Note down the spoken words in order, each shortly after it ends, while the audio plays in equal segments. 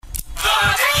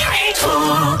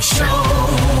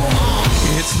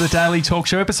to the Daily Talk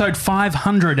Show, episode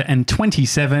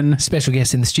 527. Special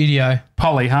guest in the studio.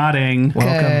 Polly Harding.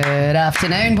 Welcome. Good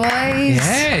afternoon, boys.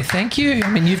 Yeah, thank you. I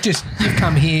mean, you've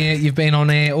come here, you've been on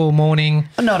air all morning.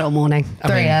 Not all morning.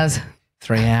 3 hours.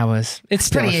 3 hours. It's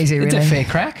still pretty easy, It's really. a fair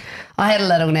crack. I had a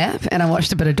little nap and I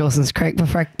watched a bit of Dawson's Creek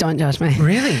before. Don't judge me.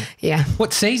 Really? Yeah.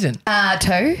 What season?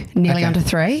 2, nearly Okay. onto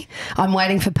 3. I'm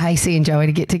waiting for Pacey and Joey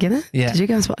to get together. Yeah. Did you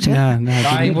guys watch it? No,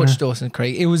 I watched Dawson's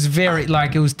Creek. It was very,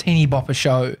 it was teeny bopper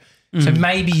show. So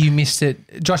maybe you missed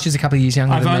it. Josh is a couple of years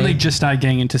younger I've than only me. just started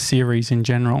getting into series in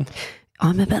general.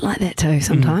 I'm a bit like that too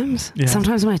sometimes. Yeah.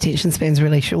 Sometimes my attention span's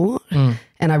really short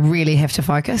and I really have to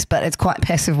focus, but it's quite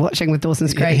passive watching with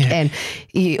Dawson's Creek and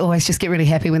you always just get really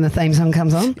happy when the theme song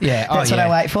comes on. Yeah. That's what I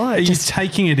wait for. Are you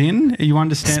taking it in? You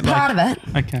understand? It's part of it.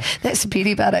 Okay. That's the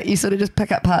beauty about it. You sort of just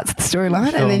pick up parts of the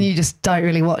storyline and then you just don't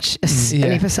really watch an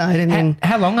episode. And then,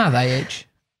 How long are they each?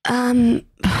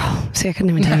 see, I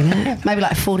couldn't even tell you that. Maybe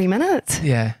like 40 minutes.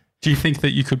 Yeah. Do you think that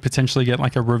you could potentially get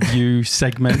like a review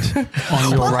segment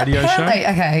on your radio show?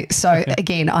 Okay, so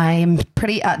again, I am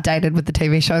pretty outdated with the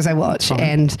TV shows I watch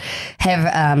and have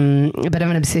a bit of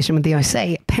an obsession with the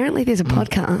OC. Apparently there's a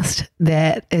podcast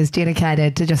that is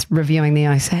dedicated to just reviewing the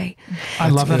OC. I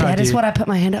love that That idea. is what I put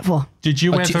my hand up for. Did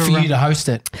you ever... For you to host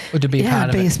it or to be a Yeah, part I'd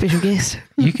of be a it? special guest.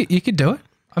 You could do it.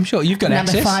 I'm sure you've got Number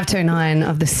access. 529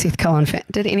 of the Seth Cohen fan.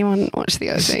 Did anyone watch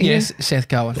the OC? Yes, Seth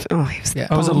Cohen. Oh, he was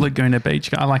I was at Laguna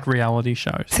Beach. I like reality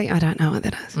shows. See, I don't know what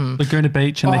that is. Laguna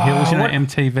Beach and the Hills,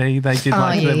 MTV, they did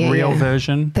like the real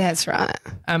version. That's right.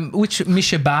 Which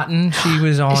Misha Barton, she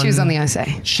was on. She was on the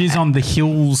OC. She's on the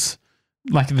Hills,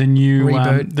 like the new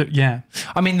Reboot. yeah.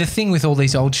 I mean, the thing with all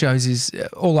these old shows is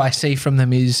all I see from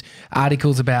them is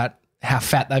articles about how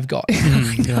fat they've got.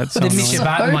 Yeah, it's so The annoying. Misha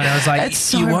Barton one, I was like, it's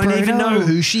so you won't even brutal. know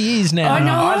who she is now. I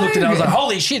know. I looked at it, I was like,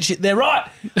 holy shit, they're right.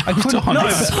 I couldn't know.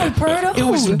 So brutal. It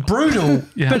was brutal.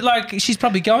 Yeah. But like, she's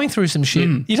probably going through some shit.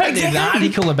 You don't need an Exactly.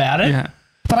 article about it. Yeah.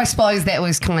 But I suppose that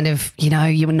was kind of,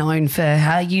 you were known for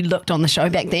how you looked on the show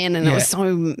back then and it was so,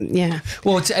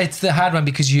 Well, it's the hard one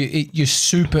because you're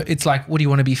super. It's like, what do you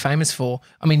want to be famous for?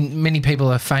 I mean, many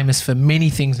people are famous for many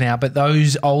things now, but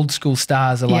those old school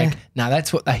stars are like, no,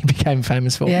 that's what they became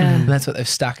famous for. Yeah. And that's what they've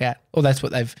stuck at, or that's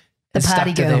what they've The stuck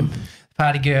party to girl. them.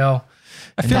 Party girl.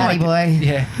 I feel Party like boy.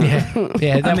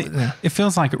 Yeah. I mean, it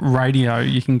feels like radio,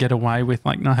 you can get away with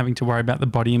like not having to worry about the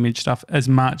body image stuff as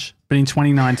much. But in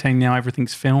 2019 now,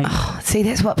 everything's filmed. See,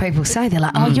 that's what people say. They're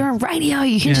like, oh, you're on radio.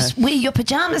 You can just wear your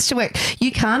pajamas to work.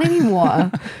 You can't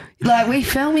anymore. Like, we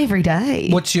film every day.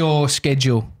 What's your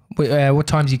schedule? What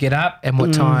time do you get up, and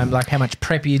what time? Like, how much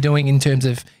prep are you doing in terms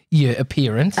of your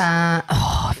appearance?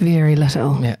 Very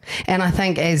little. Yeah. And I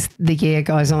think as the year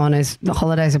goes on, as the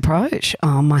holidays approach,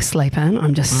 my sleep in,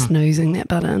 I'm just snoozing that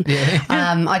button. Yeah.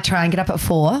 I try and get up at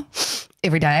 4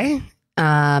 every day.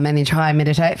 And then try and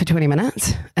meditate for 20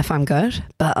 minutes if I'm good,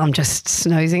 but I'm just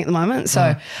snoozing at the moment.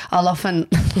 So I'll often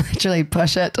literally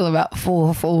push it till about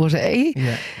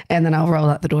 4:40 and then I'll roll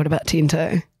out the door at about 10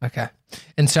 too. Okay.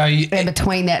 And so And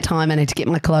between that time, I need to get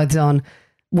my clothes on,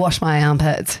 wash my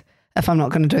armpits if I'm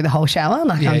not going to do the whole shower.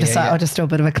 Like I'll just do a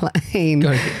bit of a clean.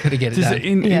 got to get it Does done.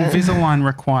 Invisalign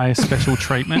require special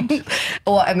treatment?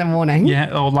 Or in the morning.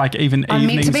 Yeah, or like even I'm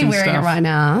evenings meant to be and wearing stuff. it right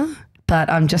now, but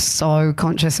I'm just so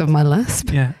conscious of my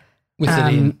lisp. Yeah. With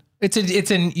it in. It's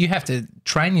you have to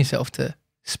train yourself to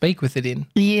speak with it in.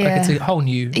 Yeah. Like it's a whole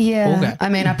new Yeah, ballgame. I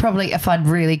mean, I probably, if I'd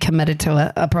really committed to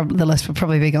it, the list would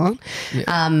probably be gone.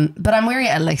 Yeah. But I'm wearing it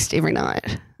at least every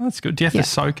night. That's good. Do you have to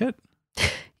soak it?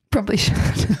 Probably should.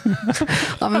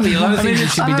 I'm Probably a lot of things you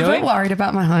should be I'm a doing. bit worried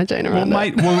about my hygiene around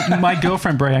it. My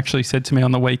girlfriend Brie actually said to me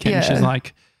on the weekend, Yeah. she's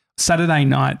like, Saturday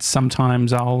nights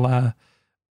sometimes I'll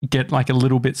get like a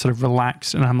little bit sort of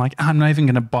relaxed and I'm like, I'm not even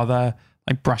going to bother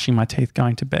like brushing my teeth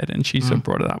going to bed. And she sort of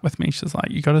brought it up with me. She's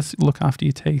like, you got to look after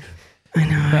your teeth. I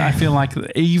know. But I feel like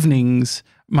the evenings,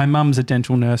 my mum's a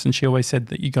dental nurse and she always said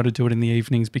that you got to do it in the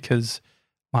evenings because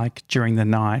like during the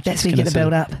night. That's it's where you gonna get the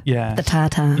build sort of- up. Yeah. The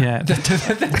tartar. Yeah. The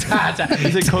tartar.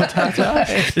 Is it called tartar?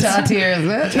 Tartar, is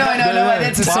it? No,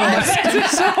 that's a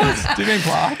sauce. Do you mean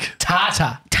plaque?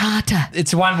 Tartar. Tartar.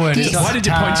 It's one word. Yes. It's not Why did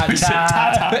you point to me and say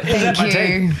tartar? Thank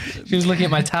you. She was looking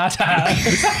at my tartar.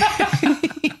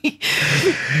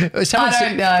 Someone I said-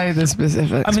 don't know the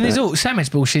specifics. I mean, there's but- all so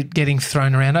much bullshit getting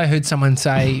thrown around. I heard someone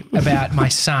say about my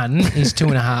son. He's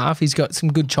 2.5. He's got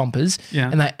some good chompers.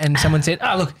 Yeah. And someone said,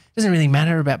 "Oh, look, it doesn't really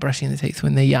matter about brushing the teeth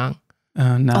when they're young."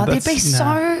 No, Oh, there'd be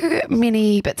so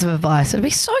many bits of advice. It'd be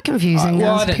so confusing.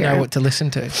 Well, as I a don't know parent. what to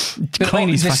listen to. clean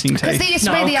his fucking Because teeth. there used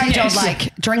to be the age of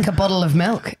like drink a bottle of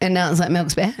milk, and now it's like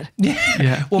milk's bad.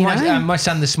 Yeah. Well, You know? my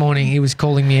son this morning, he was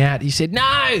calling me out. He said,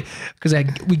 no, because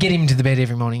we get him to the bed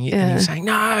every morning. And he was saying,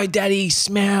 no, Daddy,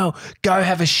 smell, go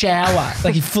have a shower.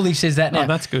 Like he fully says that now. Oh,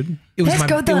 that's good. It was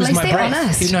That's good though, it was at least my they're breath.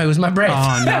 honest. No, it was my breath.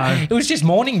 Oh, no. It was just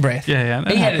morning breath. Yeah,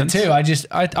 that He happens. had it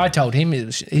too. I told him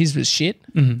his was shit,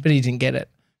 but he didn't get it.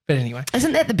 But anyway.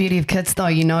 Isn't that the beauty of kids though?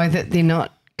 You know that they're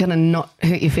not going to not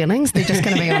hurt your feelings. They're just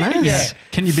going to be honest. Yeah.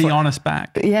 Can you be honest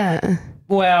back? Yeah.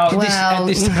 Well, Well,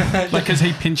 this Like, because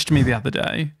he pinched me the other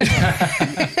day.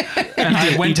 And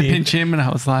I went to pinch him and I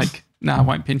was like, no, I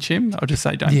won't pinch him. I'll just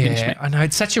say, don't pinch me. yeah, I know.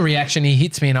 It's such a reaction. He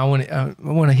hits me and I want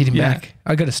to hit him Yeah. back.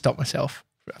 I got to stop myself.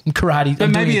 Karate. But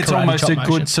I'm maybe doing it's karate almost chop a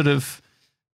motion. good sort of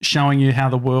showing you how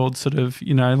the world sort of,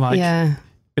 like Yeah.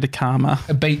 bit of karma.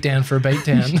 A beat down for a beat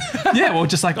down. Yeah, well,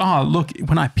 just like, oh, look,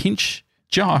 when I pinch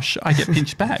Josh, I get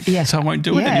pinched back. Yeah. So I won't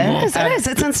do it Yeah, anymore. it is.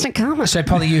 It's instant karma. So,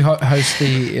 Polly, you host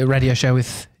the radio show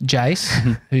with Jace,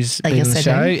 who's been on yes, the I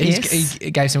show. do. Yes.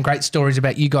 He gave some great stories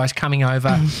about you guys coming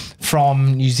over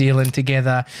from New Zealand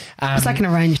together. It's like an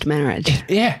arranged marriage.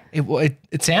 Yeah,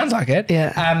 it sounds like it.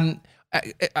 Yeah.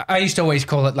 I used to always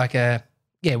call it like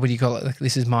what do you call it? Like,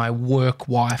 this is my work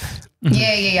wife.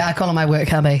 Yeah. I call him my work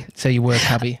hubby. So you work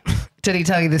hubby. Did he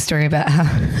tell you the story about how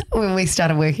when we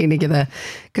started working together,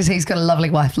 because he's got a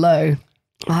lovely wife, Lou,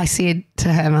 I said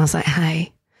to him, I was like,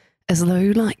 hey, is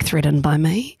Lou like threatened by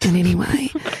me in any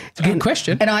way? It's a good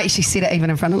question. And I actually said it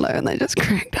even in front of Lou and they just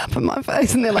cracked up in my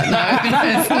face and they're like, no,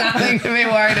 there's nothing to be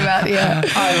worried about here.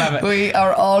 I love it. We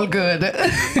are all good.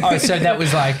 Oh, so that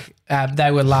was like they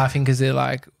were laughing because they're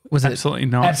like, was it? Absolutely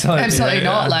not. Absolutely. Absolutely Yeah.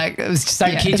 not. Like it was just,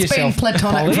 Don't kid it's been yourself,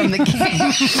 platonic Polly. from the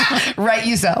get. Rate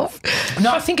yourself.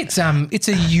 No, I think it's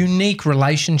a unique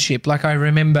relationship. Like I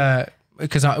remember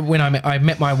because when I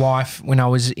met my wife when I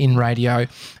was in radio,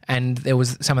 and there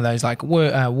was some of those like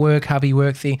work hubby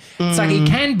work thing. It's like it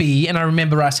can be, and I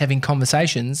remember us having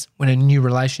conversations when a new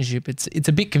relationship. It's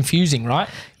a bit confusing, right?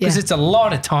 Because Yeah. it's a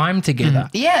lot of time together.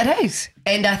 Yeah, it is.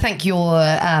 And I think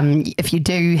if you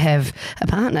do have a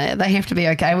partner, they have to be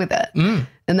okay with it.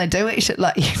 And they do actually,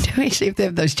 like, you do actually have to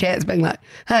have those chats being like,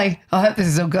 hey, I hope this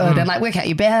is all good. And like work out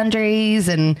your boundaries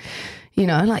and,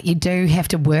 like you do have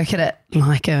to work at it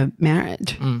like a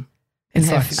marriage. And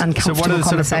have So uncomfortable what are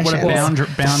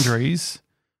conversations. boundaries?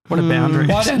 What are boundaries?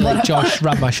 Why don't let Josh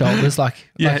rub my shoulders like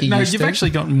he no, used you've to?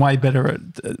 actually gotten way better at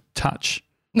touch.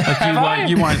 Like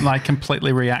you won't like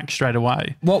completely react straight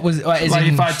away. What was Like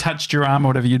if I touched your arm or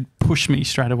whatever, you'd push me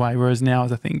straight away. Whereas now, I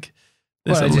think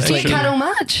there's Well, a just Do little you bit- cuddle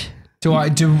much?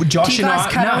 do Josh Do you and guys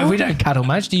I? cuddle? No, we don't cuddle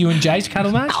much. Do you and Jace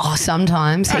cuddle much? Oh,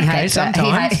 sometimes. He Okay, hates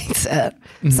sometimes. it. He hates it.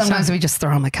 Sometimes we just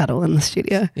throw him a cuddle in the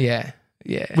studio. Yeah.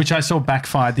 which I saw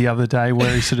backfired the other day,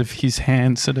 where he sort of his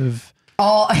hand sort of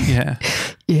Oh, yeah.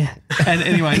 yeah. And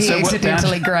anyway, He so what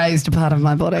accidentally grazed a part of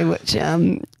my body, which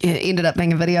ended up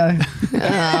being a video.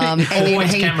 And then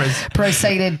Always he cameras.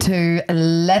 proceeded to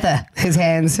lather his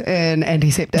hands in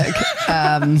antiseptic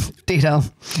detail.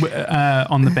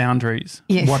 on the boundaries.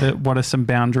 Yes. What are some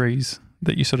boundaries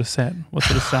that you sort of set? What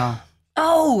sort of style?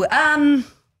 Oh,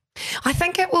 I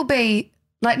think it will be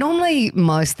like normally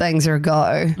most things are a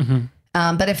go.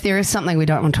 But if there is something we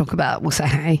don't want to talk about, we'll say,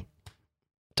 hey,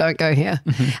 don't go here.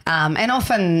 And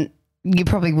often you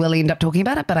probably will end up talking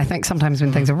about it, but I think sometimes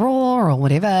when things are raw or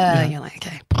whatever, you're like,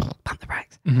 okay, pump the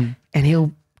brakes. And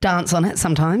he'll dance on it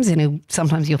sometimes, and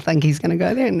sometimes you'll think he's going to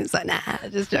go there, and it's like, nah,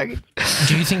 just joking.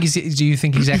 Do you think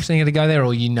he's actually going to go there,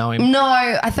 or you know him? No,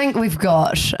 I think we've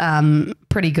got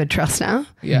pretty good trust now.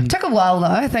 Yeah. Took a while though.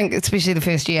 I think especially the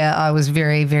first year I was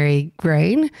very, very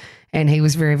green and he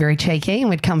was very, very cheeky, and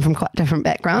we'd come from quite different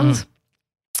backgrounds.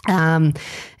 And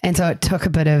so it took a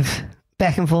bit of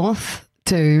back and forth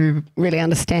to really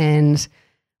understand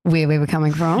where we were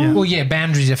coming from. Yeah. Well, yeah,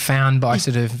 boundaries are found by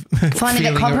sort of Finding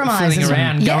that compromise feeling is-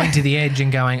 around, yeah. going to the edge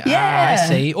and going, Yeah. I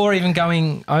see, or even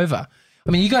going over.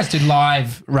 I mean, you guys do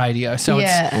live radio, so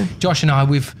Yeah. it's Josh and I.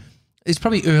 It's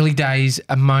probably early days,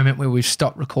 a moment where we've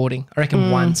stopped recording. I reckon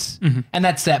once, and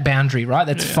that's that boundary, right?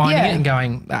 That's finding Yeah. it and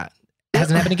going, it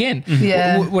hasn't happened again.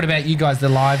 Yeah. What about you guys? The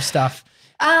live stuff.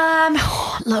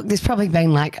 Look, there's probably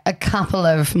been like a couple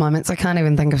of moments. I can't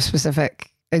even think of specific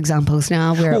examples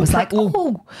now where it was like,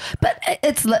 but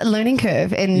it's a learning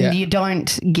curve, and Yeah. you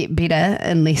don't get better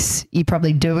unless you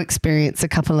probably do experience a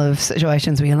couple of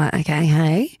situations where you're like, okay,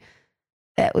 hey,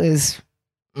 that was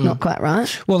not quite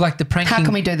right. Well, like the pranking. How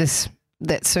can we do this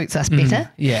that suits us better?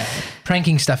 Yeah,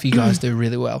 pranking stuff you guys do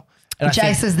really well. And I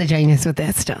think- Jace is the genius with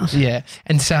that stuff. Yeah.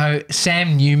 And so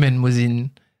Sam Newman was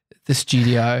in the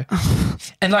studio.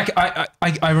 And like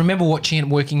I remember watching it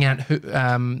and working out who,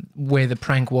 where the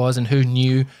prank was and who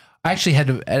knew. I actually had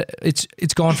to,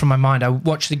 it's gone from my mind. I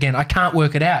watched it again. I can't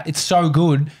work it out. It's so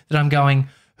good that I'm going,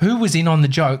 who was in on the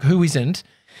joke? Who isn't?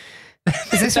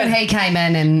 Is this when he came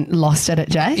in and lost it at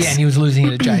Jace? Yeah, and he was losing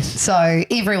it at Jace. So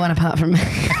everyone apart from me,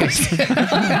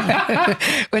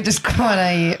 we're just quite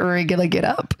a regular get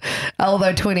up.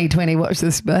 Although 2020, watch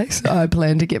this space, I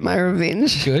plan to get my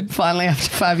revenge. Good. Finally, after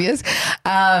 5 years.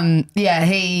 Yeah,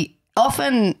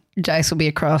 Jace will be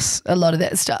across a lot of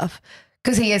that stuff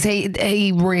because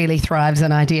he really thrives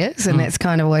in ideas, and that's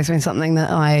kind of always been something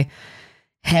that I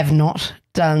have not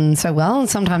done so well. And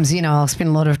sometimes, I'll spend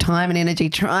a lot of time and energy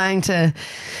trying to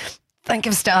think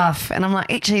of stuff, and I'm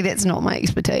like, actually, that's not my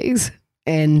expertise.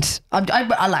 And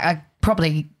I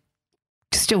probably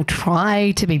still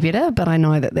try to be better, but I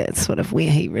know that that's sort of where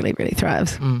he really, really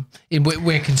thrives.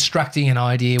 We're constructing an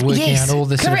idea, working out all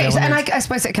this. Correct. And I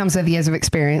suppose it comes with years of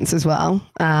experience as well.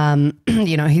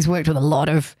 He's worked with a lot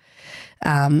of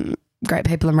great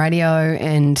people in radio,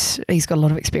 and he's got a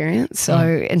lot of experience. So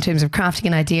in terms of crafting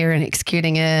an idea and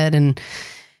executing it and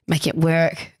making it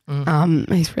work,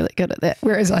 he's really good at that.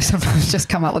 Whereas I sometimes just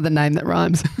come up with a name that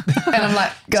rhymes. And I'm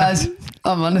like, guys,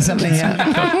 I'm onto something here.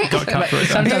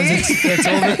 Sometimes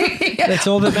that's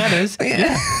all that matters.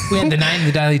 Yeah. We had the name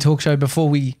The Daily Talk Show before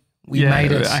we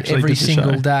made it every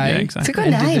single day. Yeah, exactly. It's a good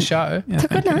name. Did the show. It's a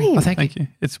good name. Oh, thank you.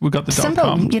 We've got the simple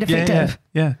 .com. yet effective.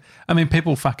 Yeah. I mean,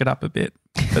 people fuck it up a bit,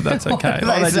 but that's okay.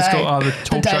 What do They just say? call the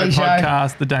Talk Show Daily Show.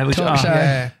 podcast, the Daily Talk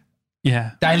Show.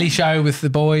 Yeah. Daily Show with the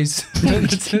boys.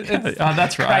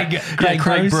 That's right.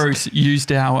 Craig Bruce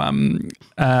used our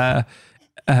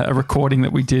a recording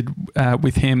that we did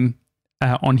with him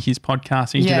on his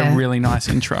podcast. He did a really nice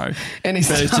intro. And he's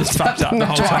just fucked up the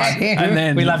whole time. And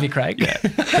then we love you, Craig. Yeah.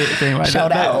 But anyway,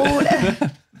 shout out.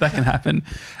 That can happen.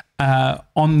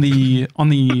 On the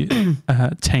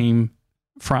team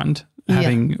front,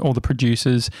 having all the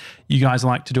producers, you guys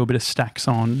like to do a bit of stacks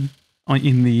on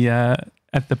in the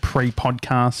at the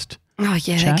pre-podcast. Oh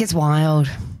yeah, chat. that gets wild.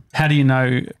 How do you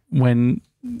know when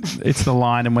it's the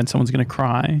line and when someone's going to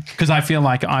cry? Because I feel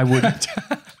like I would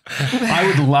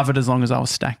love it as long as I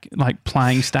was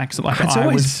playing stacks like I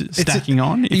was stacking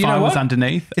on. If I was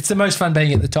underneath, it's the most fun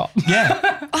being at the top.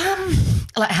 Yeah.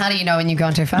 Like, how do you know when you've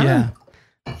gone too far? Yeah.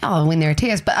 Oh, when there are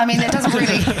tears. But I mean, it doesn't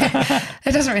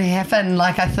really happen.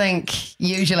 Like, I think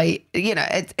usually,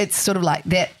 it's sort of like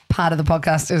that part of the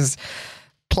podcast is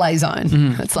play zone.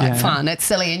 It's like fun. It's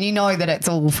silly. And you know that it's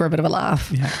all for a bit of a laugh.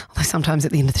 Yeah. Although sometimes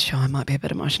at the end of the show, I might be a bit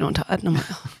emotional and tired. And I'm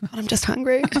like, oh, God, I'm just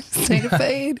hungry. Just need a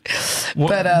feed.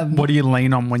 What do you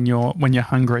lean on when you're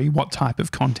hungry? What type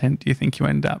of content do you think you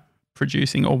end up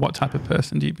producing, or what type of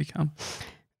person do you become?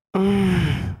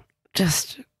 I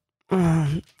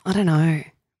don't know.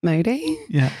 Moody?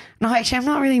 Yeah. No, actually, I'm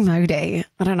not really moody.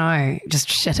 I don't know. Just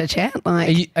shit a chat.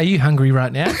 Like, Are you hungry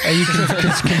right now? Are you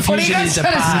confusion is a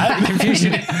part?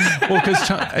 Confusion. Well, because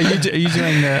are you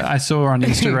doing the? I saw on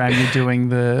Instagram you're doing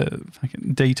the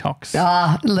fucking detox.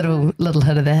 Little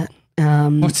hit of that.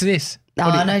 What's this?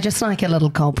 No, just like a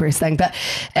little cold press thing. But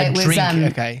it was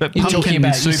okay. But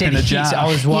pumpkin soup in a jar. I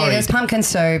was worried. Yeah, there's pumpkin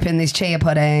soup and there's chia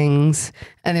puddings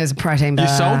and there's a protein bar.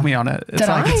 You sold me on it. It's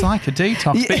like a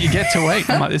detox, but you get to eat.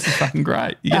 I'm like, this is fucking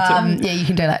great. You get yeah, you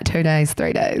can do like 2 days,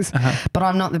 3 days. But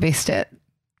I'm not the best at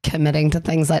committing to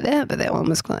things like that, but that one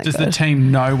was quite Does good. the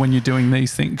team know when you're doing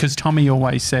these things? Because Tommy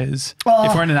always says,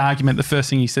 if we're in an argument, the first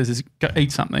thing he says is, go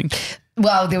eat something.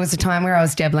 Well, there was a time where I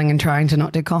was dabbling and trying to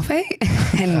not do coffee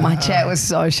and my chat was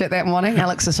so shit that morning.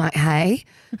 Alex was like, hey,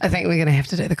 I think we're going to have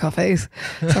to do the coffees.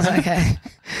 So I was like, okay,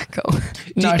 cool.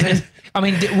 Noted. I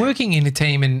mean, working in a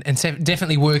team and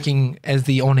definitely working as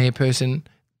the on-air person,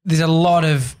 there's a lot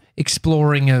of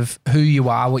exploring of who you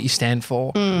are, what you stand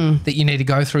for that you need to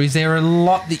go through. Is there a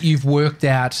lot that you've worked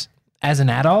out as an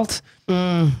adult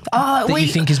that you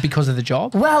think is because of the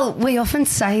job? Well, we often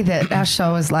say that our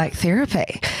show is like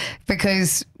therapy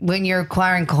because when you're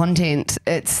acquiring content,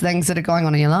 it's things that are going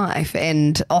on in your life,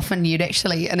 and often you'd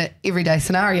actually, in an everyday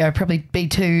scenario, probably be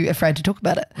too afraid to talk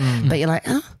about it. But you're like,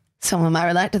 oh, someone might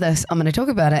relate to this. I'm going to talk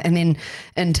about it. And then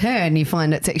in turn, you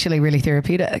find it's actually really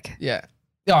therapeutic. Yeah.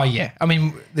 Oh yeah, I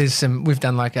mean, we've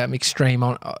done like extreme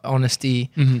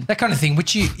honesty, that kind of thing.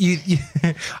 Which you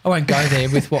I won't go there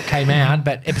with what came out,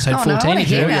 but episode 14,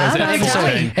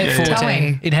 episode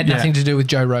 14, it had nothing to do with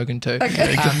Joe Rogan too.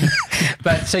 Okay.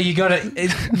 But so you got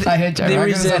to. I heard Joe Rogan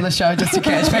was on the show just to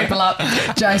catch people up.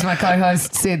 Jace, my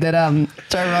co-host, said that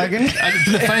Joe Rogan.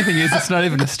 The funny thing is, it's not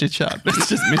even a stitch up; it's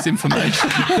just misinformation.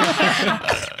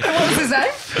 What was his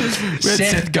name?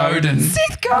 Seth Godin.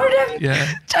 Seth Godin.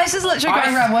 Yeah. Jace is literally going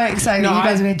everyone works, so you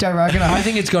guys have had Joe Rogan on. I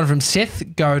think it's gone from Seth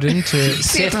Godin to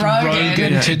Seth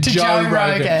Rogen to Joe Rogan.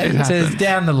 Rogan. So it's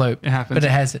down the loop. It happens. But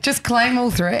it has it. Just claim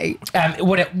all three.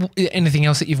 Anything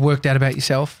else that you've worked out about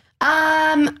yourself?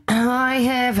 I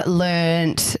have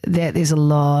learnt that there's a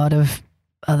lot of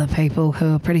other people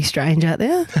who are pretty strange out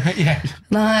there. Yeah.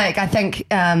 Like, I think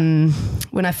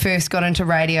when I first got into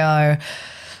radio,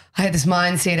 I had this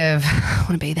mindset of, I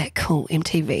want to be that cool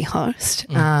MTV host.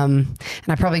 And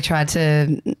I probably tried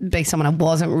to be someone I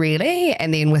wasn't really.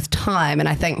 And then with time, and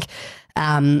I think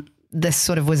this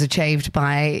sort of was achieved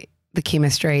by the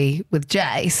chemistry with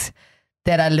Jace,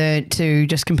 that I learned to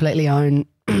just completely own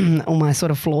all my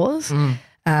sort of flaws.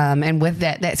 And with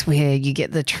that, that's where you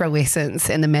get the true essence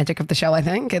and the magic of the show, I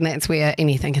think. And that's where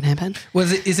anything can happen.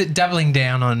 Is it doubling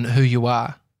down on who you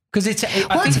are? Because it's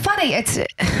funny. It's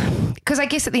because I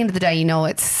guess at the end of the day, you know,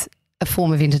 it's a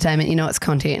form of entertainment. You know, it's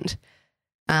content.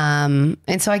 And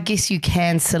so I guess you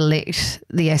can select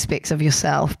the aspects of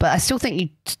yourself, but I still think you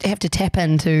have to tap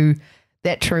into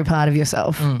that true part of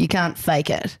yourself. You can't fake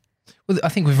it. Well, I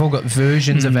think we've all got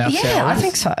versions of ourselves. Yeah, I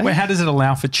think so. Well, how does it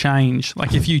allow for change?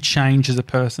 Like if you change as a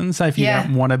person, say if you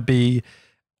don't want to be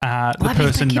the I've been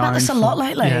person thinking known about this a for- lot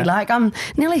lately. Yeah. Like I'm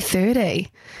nearly 30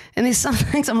 and there's some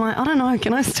things I'm like, I don't know,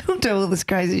 can I still do all this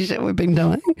crazy shit we've been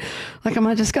doing? Like, am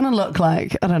I just going to look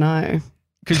like, I don't know.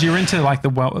 Because you're into like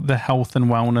the health and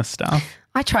wellness stuff.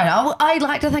 I try. I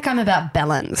like to think I'm about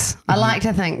balance. I like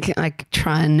to think I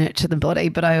try and nurture the body,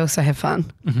 but I also have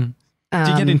fun. Do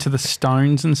you get into the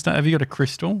stones and stuff? Have you got a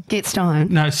crystal? Get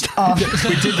stoned. No, we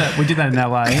did that. We did that in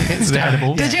LA. The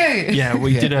edibles. Did you? Yeah,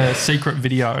 we did a secret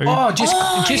video. Oh, just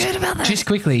I heard about that. just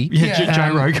quickly. Yeah,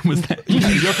 Joe Rogan was there.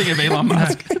 You're thinking of Elon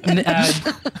Musk.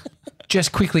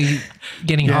 Just quickly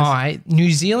getting high.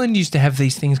 New Zealand used to have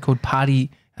these things called party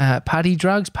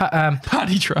drugs.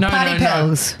 Party truck. Party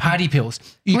pills. Party pills.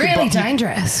 You could Really buy-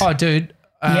 dangerous. Oh, dude.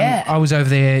 Yeah. I was over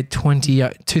there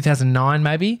 2009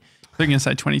 maybe. They're going to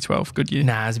say 2012. Good year.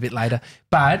 Nah, it was a bit later.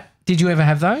 But did you ever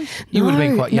have those? You would have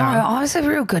been quite young. No, I was a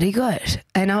real goody-good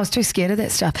and I was too scared of that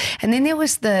stuff. And then there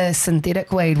was the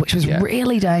synthetic weed, which was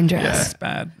really dangerous. Yeah, it's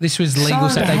bad. This was legal,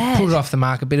 so they bad. put it off the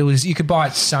market, but you could buy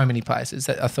it so many places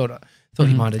that I thought you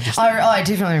might have just I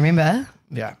definitely remember.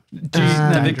 yeah.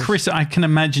 I can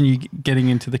imagine you getting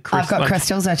into the crystal. I've got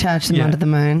crystals. I charge them under the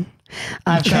moon.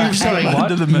 I've got Sorry,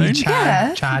 Under what? the moon?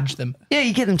 Yeah. Charge them. Yeah,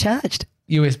 you get them charged.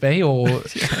 USB or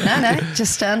No,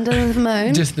 just under the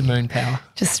moon. just the moon power?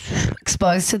 Just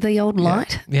exposed to the old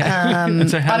light. Yeah. And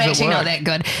so how I'm does it actually work? not that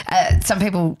good. Some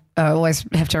people always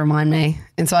have to remind me,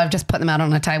 and so I've just put them out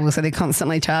on a table so they're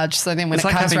constantly charged. So then when It's it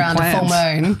like comes having around to full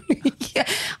plants. moon, yeah,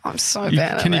 I'm so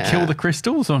bad at Can you that. kill the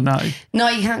crystals or no? No,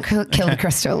 you can't kill the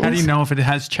crystals. How do you know if it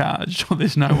has charged or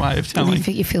there's no way of telling?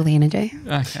 You feel the energy.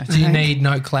 Okay. Do you need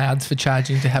no clouds for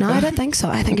charging to happen? No, I don't think so.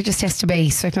 I think it just has to be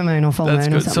supermoon or full That's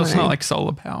moon or good. something. So it's not like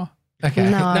solar power. Okay.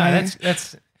 No.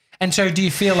 That's. And so, do you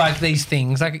feel like these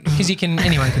things, like, because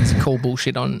anyone can call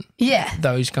bullshit on yeah.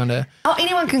 those kind of? Oh,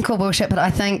 anyone can call bullshit, but I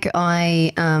think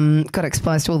I got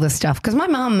exposed to all this stuff because my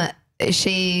mum,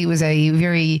 she was a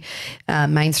very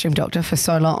mainstream doctor for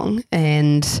so long,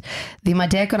 and then my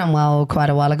dad got unwell quite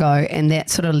a while ago, and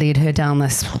that sort of led her down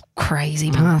this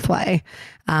crazy pathway,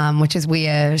 which is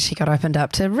where she got opened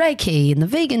up to Reiki and the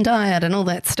vegan diet and all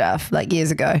that stuff like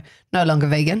years ago. No longer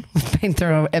vegan. We've been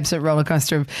through an absolute roller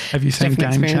coaster of Have you seen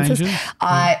different Game experiences.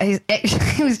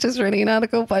 Changers? He was just reading an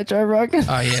article by Joe Rogan.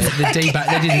 Oh yeah, they did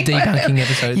the debunking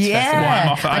episodes. Yeah, I'm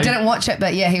off at I eight. didn't watch it,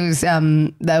 but yeah, he was.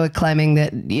 They were claiming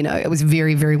that it was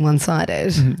very, very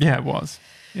one-sided. Yeah, it was.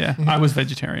 Yeah, I was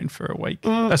vegetarian for a week.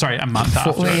 Sorry, a month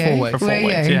after. Were you? 4 weeks. For 4 Were you?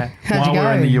 weeks. Yeah, How'd while you we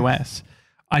were in go? the US,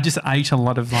 I just ate a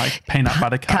lot of like peanut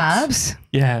butter cups. Carbs?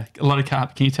 Yeah, a lot of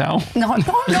carbs. Can you tell? No, you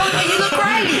look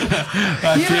great.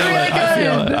 I You feel look it.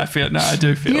 really I feel good. it. I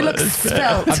do feel You it. look It's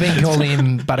bad. svelte. I've been calling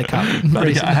him Buttercup. But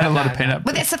recently. I had a lot of peanut.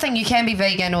 But that's the thing. You can be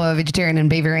vegan or vegetarian and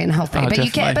be very unhealthy. Oh, but you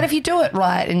definitely. can. But if you do it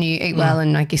right and you eat well,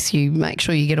 and I guess you make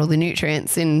sure you get all the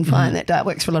nutrients, and fine, that diet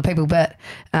works for a lot of people. But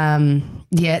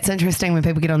yeah, it's interesting when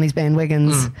people get on these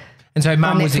bandwagons. And so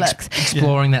Mum On was Netflix.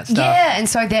 exploring that stuff. Yeah, and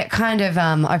so that kind of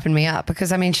opened me up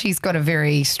because, I mean, she's got a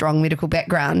very strong medical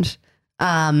background.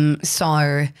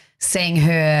 So seeing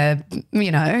her,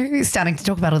 starting to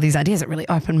talk about all these ideas, it really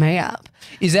opened me up.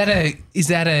 Is that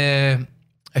a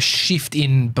shift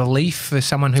in belief for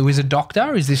someone who is a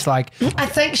doctor? Is this like I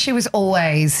think she was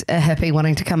always a hippie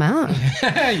wanting to come out.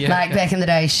 Back in the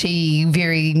day, she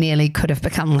very nearly could have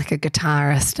become like a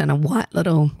guitarist in a white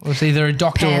little... was either a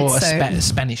doctor or a Pantsuit.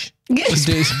 Spanish? Yes.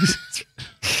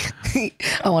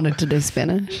 I wanted to do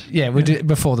Spanish. Yeah, we did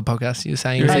before the podcast. You were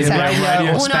saying Yeah, I yeah, said,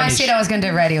 radio well, no, I Spanish. said I was going to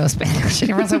do radio Spanish.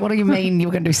 And everyone's like, what do you mean you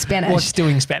were going to do Spanish? What's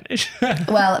doing Spanish?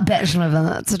 Well, a Bachelor of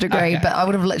Arts degree, Okay. but I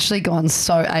would have literally gone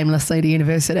so aimlessly to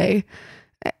university.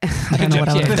 I don't know what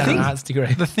I would Yeah, have done an done. arts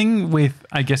degree. The thing with,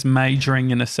 I guess,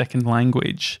 majoring in a second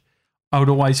language, I would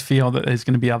always feel that there's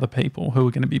going to be other people who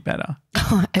are going to be better. Oh,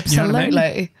 You know what I absolutely.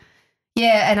 mean?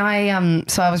 Yeah, and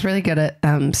I was really good at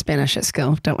Spanish at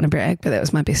school. Don't want to brag, but that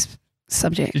was my best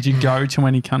subject. Did you go to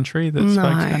any country that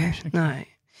spoke Spanish? No.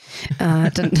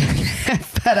 Didn't.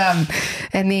 But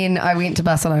and then I went to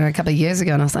Barcelona a couple of years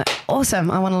ago, and I was like,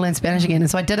 awesome, I want to learn Spanish again. And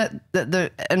so I did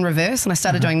it in reverse, and I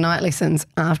started doing night lessons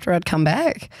after I'd come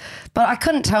back. But I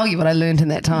couldn't tell you what I learned in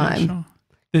that time. Sure.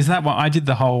 There's that one. I did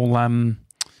the whole.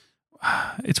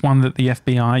 It's one that the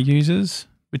FBI uses,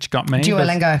 which got me.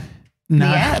 Duolingo. No,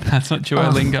 the app? that's not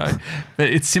Duolingo, but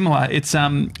it's similar. It's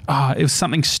it was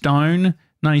something Stone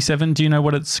 97. Do you know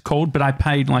what it's called? But I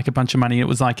paid like a bunch of money. It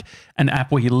was like an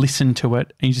app where you listen to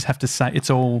it and you just have to say it's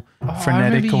all I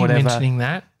frenetic remember or you whatever. mentioning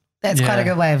that. That's Yeah. quite a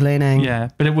good way of learning. Yeah,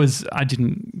 but it was. I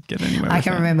didn't get anywhere. I with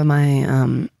can it. remember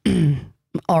my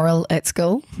oral at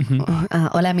school.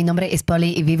 Hola, mi nombre es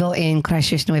Polly y vivo en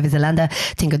Christchurch, Nueva Zelanda.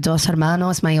 Tengo dos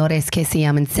hermanos mayores que se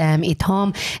llaman Sam y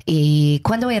Tom. Y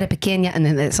cuando era pequeña, and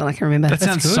then that's all I can remember. That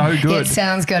sounds good. so good. It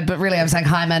sounds good, but really I'm saying,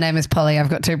 hi, my name is Polly. I've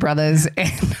got two brothers. And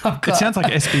I've got, It sounds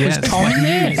like SBS. Tom,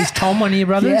 is Tom one of your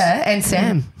brothers? yeah, and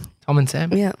Sam. Tom and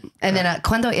Sam. Yeah. And then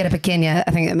cuando era pequeña,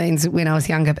 I think it means when I was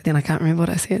younger, but then I can't remember what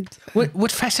I said.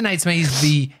 What fascinates me is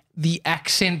the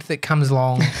accent that comes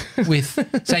along with,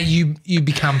 say, you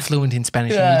become fluent in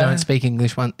Spanish and Yeah. you don't speak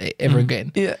English ever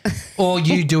again, Yeah. or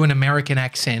you do an American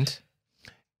accent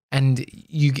and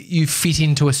you fit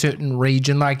into a certain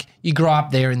region. Like you grow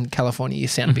up there in California, you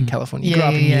sound a bit California. You Yeah, grow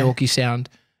up in yeah. New York, you sound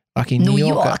like a New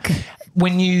Yorker.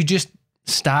 When you just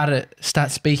start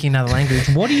speaking another language,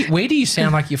 where do you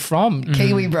sound like you're from?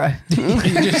 Kiwi, bro. you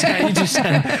just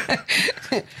sound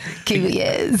Kiwi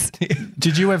is.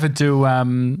 Did you ever do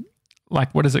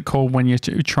like what is it called when you're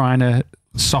trying to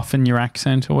soften your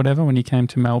accent or whatever when you came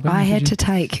to Melbourne? I Did had you- to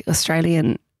take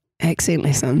Australian accent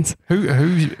lessons.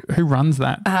 Who runs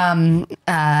that?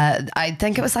 I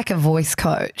think it was like a voice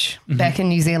coach back in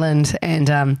New Zealand. And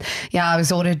I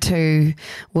was ordered to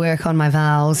work on my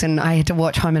vowels and I had to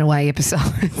watch Home and Away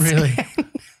episodes. Really?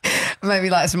 Maybe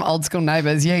like some old school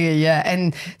neighbours. Yeah.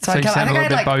 And so, So you I sound a think I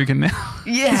little had bit like, bogan now.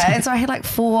 yeah. And so I had like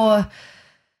 4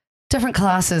 different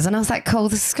classes and I was like, cool,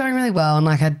 this is going really well. And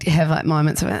like I'd have like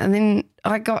moments of it. And then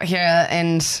I got here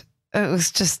and it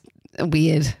was just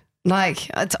weird. Like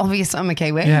it's obvious I'm a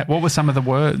Kiwi. Yeah. What were some of the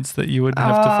words that you would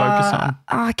have to focus on?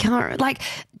 I can't, like,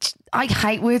 I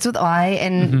hate words with I,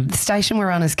 and the station we're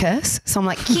on is Kiss. So I'm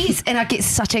like, Kiss. And I get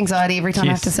such anxiety every time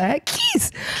I have to Kiss. say it.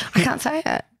 Kiss. I can't say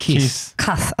it. Kiss.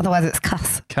 Cuss. Otherwise it's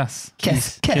cuss. Cuss.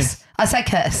 Kiss. Kiss. Kiss. I say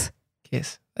kiss.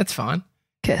 Kiss. That's fine.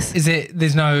 Kiss.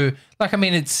 There's no, like, I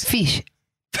mean, it's, Fish.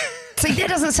 See, that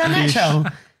doesn't sound Fish.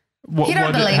 natural. What, You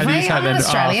don't believe how do you me? say I'm an that?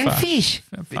 Australian. fush. Fish.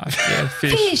 Fush, yeah,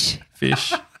 fish. Fish.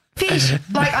 Fish. Fish.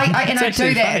 Like I It's do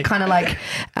actually that funny. kind of like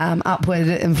upward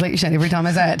inflection every time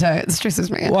I say it too. It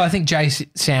stresses me out. well, I think Jace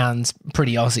sounds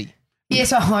pretty Aussie. Yeah,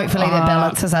 so hopefully that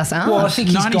balances us out. Well, I think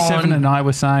he's 97 gone. and I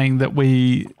were saying that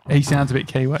he sounds a bit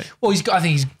Kiwi. Well, I think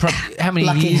he's, how many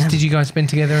Lucky years him. did you guys spend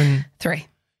together? And 3.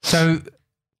 so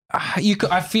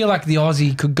I feel like the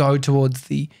Aussie could go towards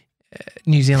the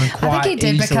New Zealand quite I think he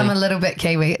did easily. become a little bit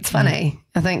Kiwi. It's funny.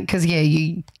 I think because,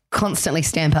 you constantly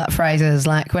stamp up phrases.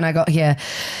 Like when I got here,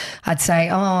 I'd say,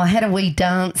 oh, I had a wee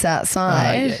dance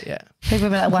outside. yeah. People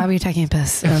would be like, why were you taking a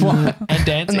piss? And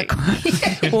dancing.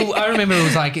 Well, I remember it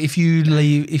was like if you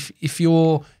leave, if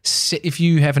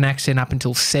you have an accent up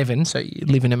until 7, so you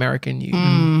live in America and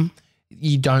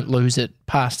you don't lose it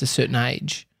past a certain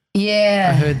age. I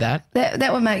Yeah. heard that.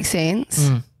 That would make sense.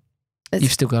 Mm. It's-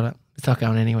 You've still got it. It's not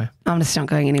going anywhere. I'm just not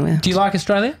going anywhere. Do you like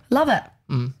Australia? Love it.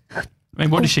 I mean,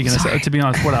 what is she going to say? To be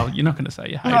honest, what else? You're not going to say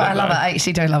you hate No, it. I love it. though. I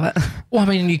actually do love it. Well, I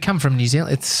mean, you come from New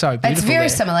Zealand. It's so beautiful. It's very there.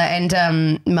 similar.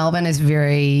 And Melbourne is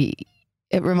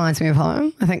it reminds me of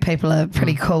home. I think people are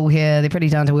pretty cool here. They're pretty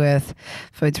down to earth.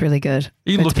 Food's really good. Are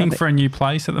you Food's looking probably- for a new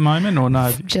place at the moment or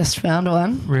no? Just found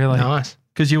one. Really? Nice.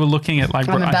 Because you were looking at like...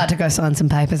 I'm about to go sign some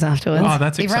papers afterwards. Oh,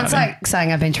 that's Everyone's exciting. like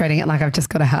saying I've been treating it like I've just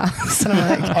got a house. And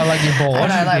I'm like, I like your board. I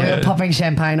know, like we Yeah. were popping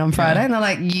champagne on Friday and they're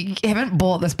like, you haven't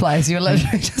bought this place. You're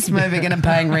literally just moving in and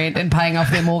paying rent and paying off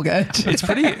their mortgage. It's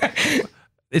pretty...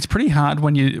 it's pretty hard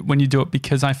when you do it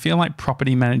because I feel like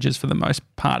property managers for the most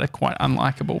part are quite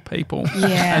unlikable people.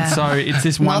 Yeah. And so it's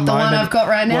this one Not the moment. one I've got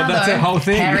right now, Well, that's though. the whole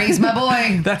thing. Harry's my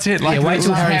boy. That's it. Like, Yeah, wait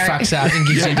till Harry Harry. fucks up and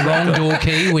gives you the wrong door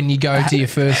key when you go to your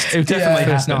first, it definitely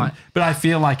first happened. night. But I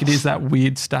feel like it is that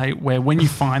weird state where when you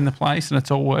find the place and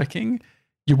it's all working,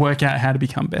 you work out how to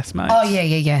become best mates. Oh,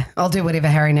 yeah. I'll do whatever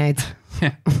Harry needs.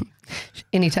 Yeah.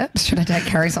 Any tips? Should I take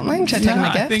Harry something? Should I take him No, a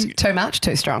I gift? think- Too much?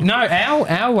 Too strong? No,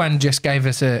 our one just gave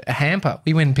us a hamper.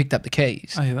 We went and picked up the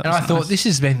keys. Oh, yeah, that and was I thought nice. this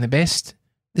has been the best.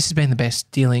 This has been the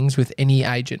best dealings with any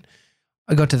agent.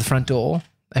 I got to the front door.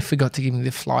 They forgot to give me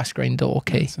the fly screen door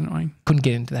key. It's annoying. Couldn't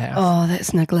get into the house. Oh,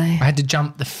 that's niggly. I had to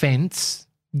jump the fence,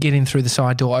 get in through the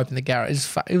side door, open the garage.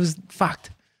 It was fucked.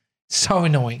 So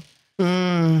annoying.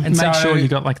 Mm. And Make so, sure you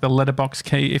got like the letterbox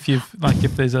key if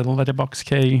there's a letterbox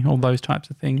key, all those types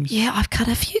of things. Yeah, I've cut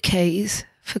a few keys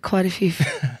for quite a few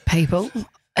people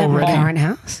at my Already? current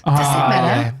house. Does Oh, that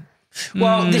matter? yeah.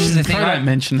 Well, this is the thing. Don't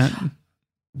mention it. Have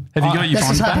you got your This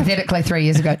was bonds back? hypothetically 3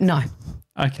 years ago. No.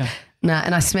 Okay.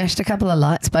 And I smashed a couple of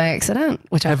lights by accident,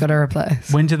 which I've got to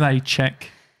replace. When do they check?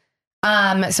 So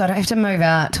I don't have to move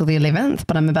out till the 11th,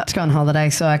 but I'm about to go on holiday,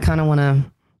 so I kind of want to.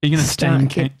 Are you going to steam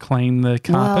Start clean the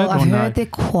carpet Well, I've or no? heard they're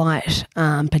quite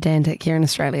pedantic here in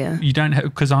Australia. You don't have,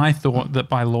 because I thought that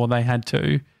by law they had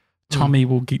to. Tommy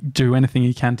will do anything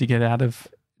he can to get out of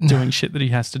doing shit that he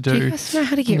has to Do you do. guys know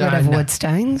how to get No, rid of no. wood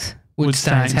stains? Wood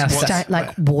stains. House What? stains.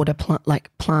 Like water, plant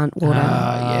water.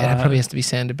 Yeah, that probably has to be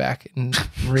sanded back and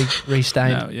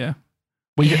restained. No, yeah.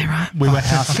 We right. we were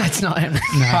house. That's not him.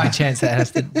 High chance that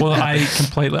has to. Well,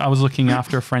 I was looking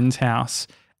after a friend's house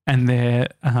and their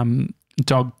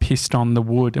dog pissed on the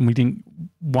wood and we didn't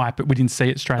wipe it. We didn't see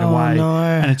it straight Oh, away. no.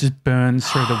 And it just burns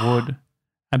through the wood.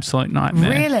 Absolute nightmare.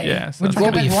 Really? Yeah. So What that's Like a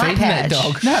were big you white feeding that patch.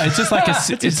 dog? no, it's just like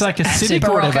it's like acidic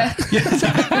or whatever.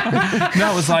 Barocca.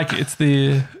 No, it was like it's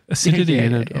the acidity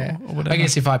in it Yeah. or whatever. I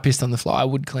guess if I pissed on the fly, I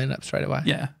would clean it up straight away.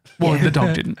 Yeah. Well, the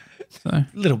dog didn't. So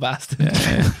Little bastard.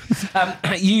 yeah.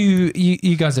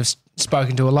 You guys have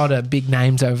spoken to a lot of big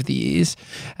names over the years.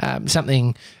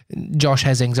 Something Josh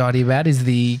has anxiety about is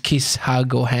the kiss,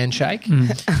 hug, or handshake.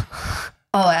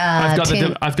 Oh,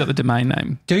 I've got the domain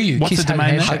name. Do you? What's Kiss, the hug,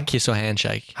 domain name? handshake? Hug, kiss, or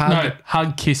handshake. Hug. No,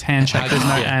 hug, kiss, handshake. There's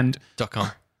no Yeah. and. .com.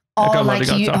 like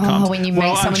you, when you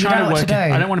meet someone, you don't know what to do.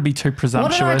 I don't want to be too What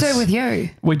presumptuous. did I do with you?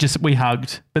 We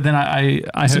hugged, but then I heard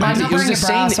I'm not It was wearing a a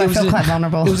bra, scene- so it I was feel a- quite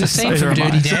vulnerable. It was a scene So from am I.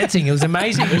 Dirty Dancing. It was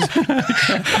amazing. It was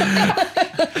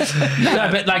no,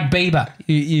 but like Bieber.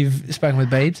 You've spoken with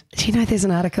Biebs. Do you know there's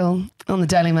an article on the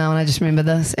Daily Mail, and I just remember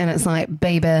this, and it's like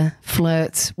Bieber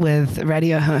flirts with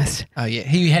radio host. Oh yeah,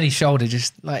 he had his shoulder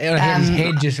just like he had his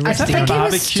head just I don't resting think on. he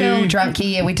was barbecue. still drunk.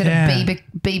 Yeah, we did Yeah. a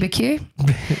BBQ.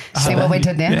 See what we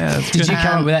did there? Yeah, that's Did good. you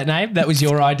come up with that name? That was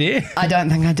your idea. I don't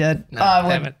think I did. I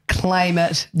damn would it. claim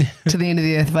it to the end of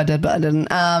the earth if I did, but I didn't.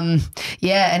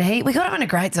 Yeah, and we got him in a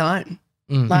great zone.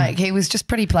 Like he was just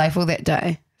pretty playful that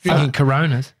day. Drinking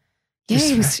Coronas. Yeah,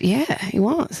 he was. Yeah, he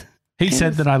was. He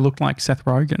said that I looked like Seth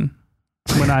Rogen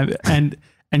when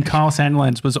and Kyle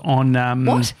Sandilands was on.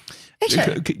 What?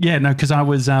 Actually, Yeah, no, because I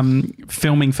was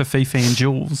filming for Fifi and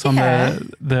Jules on Yeah.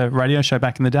 the radio show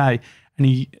back in the day, and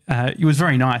he was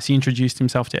very nice. He introduced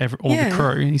himself to all Yeah. the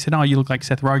crew, and he said, "Oh, you look like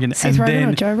Seth Rogen." Seth and Rogen then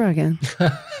or Joe Rogan?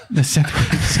 the Seth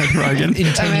Rogen.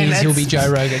 In 10 years, he'll be Joe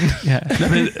Rogan. Yeah, no,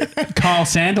 but Kyle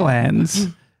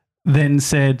Sandilands then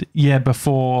said, "Yeah,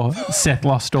 before Seth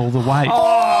lost all the weight," which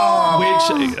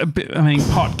I mean,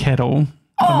 pot kettle.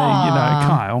 I mean,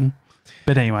 Kyle.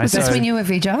 But anyway, Was this so when you were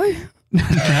VJo?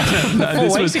 no,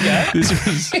 4 weeks ago. This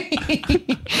was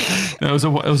it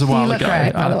was a while look ago.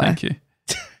 great, by the way. Thank you.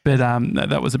 But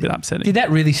that was a bit upsetting. Did that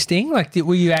really sting? Like,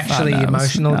 were you actually Oh, no, it was-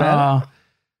 emotional about it?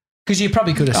 Because you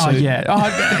probably could have Oh sued. yeah.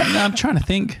 I'm trying to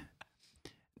think.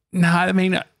 No, I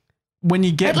mean, when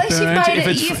you get At least burnt,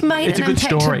 you've made it's an a good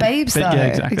impact to story. Biebs, But yeah, though.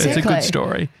 exactly. It's a Exactly. good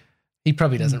story. He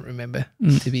probably doesn't remember,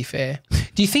 to be fair.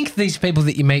 Do you think these people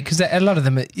that you meet, because a lot of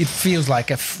them, it feels like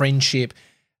a friendship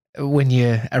when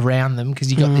you're around them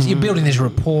because you're building this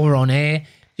rapport on air. Do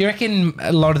you reckon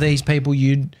a lot of these people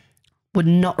Would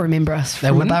not remember us from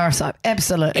the wouldn't? bar side.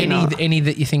 Absolutely not. any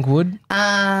that you think would?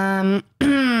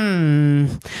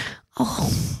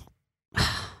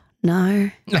 No.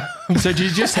 So do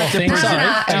you just have to think so.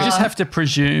 presume, do you just have to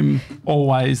presume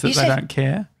always that You they said- don't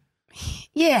care?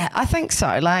 Yeah, I think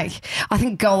so. Like, I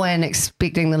think go in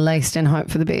expecting the least and hope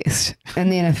for the best. And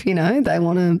then if, they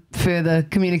want to further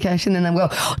communication, then they will.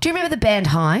 Do you remember the band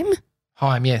Haim?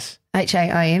 Haim, yes.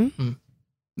 Haim?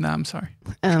 No, I'm sorry.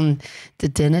 Friends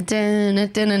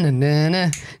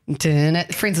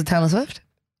of Taylor Swift?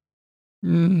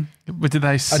 But did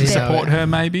they didn't know support it. her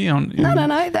maybe on? No.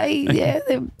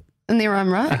 They're in their own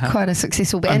right, quite a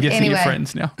successful band. I'm guessing anyway, you're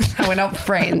friends now. we're not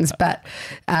friends, but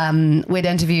we'd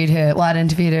interviewed her. Well, I'd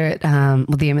interviewed her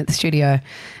with them at the studio,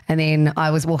 and then I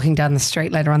was walking down the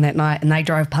street later on that night, and they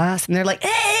drove past, and they're like,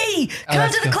 "Hey, come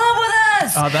to the club with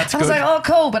us!" Oh, that's I was good. like, "Oh,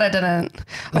 cool," but I didn't.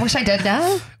 I wish I did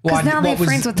now, because now they're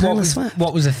friends with Taylor Swift.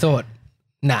 What was the thought?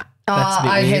 Nah. That's a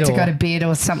bit I weird, had to or go to bed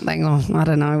or something. Or I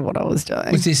don't know what I was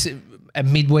doing. Was this a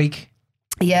midweek?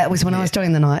 Yeah, it was when I was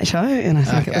doing the night show, and I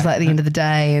think it was like the end of the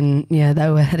day, and yeah, they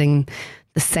were hitting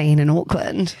the scene in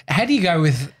Auckland. How do you go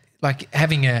with like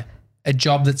having a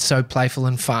job that's so playful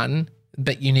and fun,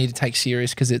 but you need to take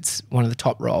serious because it's one of the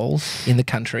top roles in the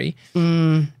country,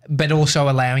 but also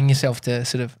allowing yourself to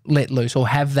sort of let loose or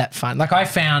have that fun? Like I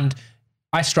found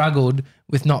I struggled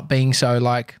with not being so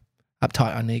like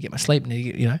uptight. I need to get my sleep.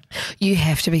 You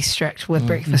have to be strict with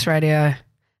breakfast radio.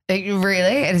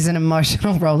 It is an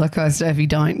emotional roller coaster if you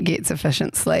don't get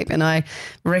sufficient sleep. And I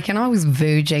reckon I was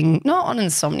verging, not on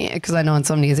insomnia, because I know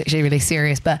insomnia is actually really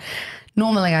serious, but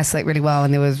normally I sleep really well.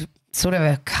 And there was sort of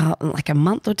a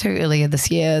month or two earlier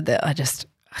this year that I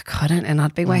couldn't. And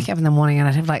I'd be waking up in the morning and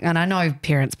I'd have and I know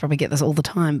parents probably get this all the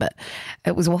time, but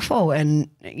it was awful. And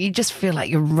you just feel like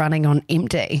you're running on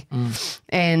empty.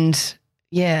 And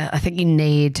yeah, I think you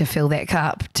need to fill that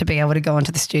cup to be able to go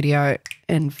into the studio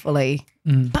and fully.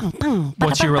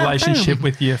 What's your relationship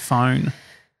with your phone?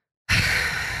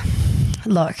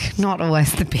 Look, not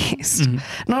always the best.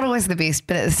 Not always the best,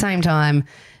 but at the same time,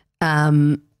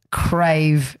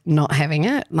 crave not having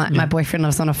it. My boyfriend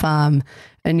lives on a farm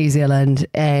in New Zealand,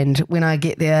 and when I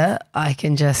get there, I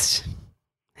can just.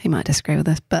 He might disagree with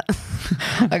this, but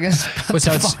I guess.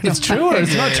 So it's true or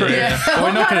it's not true? Yeah.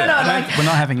 We're not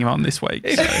having him on this week.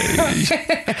 So.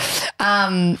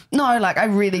 No, I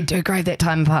really do crave that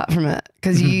time apart from it,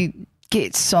 because you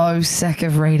get so sick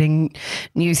of reading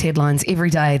news headlines every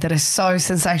day that are so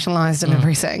sensationalized and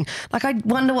everything. I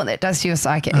wonder what that does to your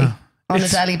psyche on a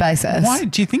daily basis. Why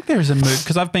do you think there is a move?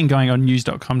 Because I've been going on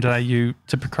news.com.au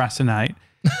to procrastinate,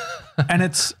 and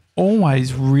it's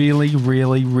always really,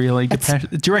 really, really depressing.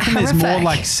 Do you reckon there's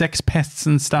more sex pests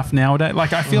and stuff nowadays?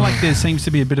 I feel like there seems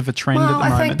to be a bit of a trend at the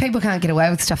moment. I think people can't get away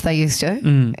with stuff they used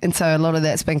to. And so a lot of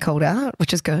that's been called out,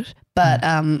 which is good. But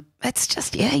it's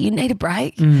just, you need a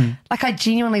break. I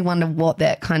genuinely wonder what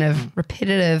that kind of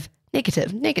repetitive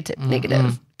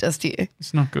negative does to you.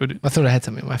 It's not good. I thought I had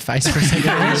something on my face for a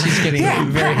second. She's getting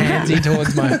very handsy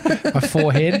towards my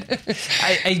forehead.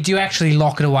 Do you actually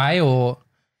lock it away, or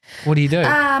what do you do?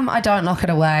 I don't lock it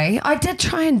away. I did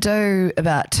try and do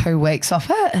about 2 weeks off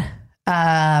it,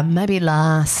 maybe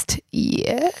last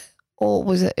year, or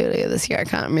was it earlier this year? I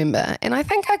can't remember. And I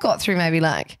think I got through maybe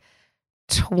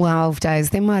 12 days.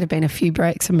 There might have been a few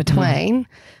breaks in between,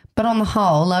 but on the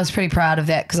whole, I was pretty proud of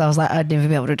that, because I was like, I'd never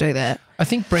be able to do that. I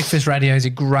think breakfast radio is a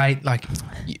great,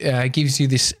 gives you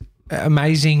this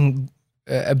amazing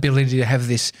ability to have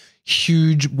this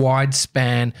huge, wide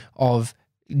span of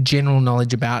general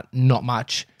knowledge about not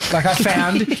much. I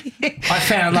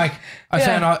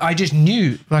just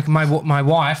knew my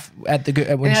wife when she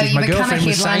was my girlfriend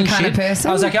was saying shit.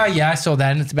 I was like, oh yeah, I saw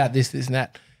that, and it's about this and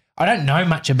that. I don't know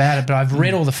much about it, but I've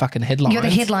read all the fucking headlines. You're the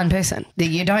headline person.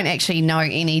 You don't actually know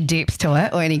any depth to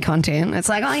it or any content. It's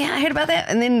like, oh yeah, I heard about that.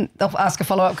 And then they'll ask a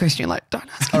follow-up question. Don't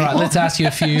ask All right, let's ask you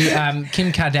a few.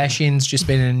 Kim Kardashian's just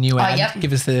been in a new ad. Yep.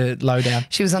 Give us the lowdown.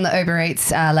 She was on the Uber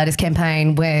Eats latest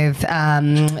campaign with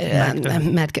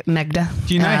Magda.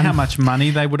 Do you know how much money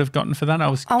they would have gotten for that? I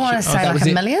want to say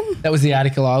 $1 million. That was the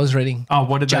article I was reading. Oh,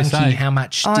 what did they say? How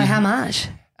much? How much?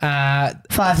 5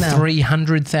 mil.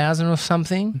 300,000 or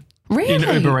something. Really? In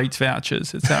Uber Eats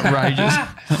vouchers. It's outrageous.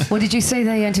 Well, did you see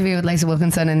the interview with Lisa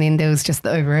Wilkinson, and then there was just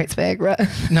the Uber Eats bag, right?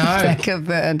 No. Back of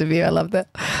the interview. I love that.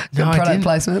 Good product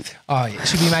placement. Oh, yeah.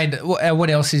 Should be made. What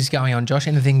else is going on, Josh?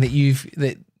 Anything that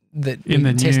in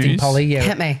the testing news? Polly? Yeah.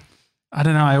 Hit me. I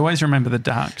don't know. I always remember the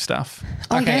dark stuff.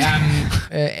 Okay.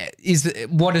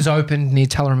 What has opened near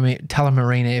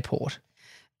Tullamarine Airport?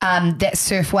 That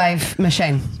Surfwave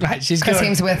machine. Right, Chris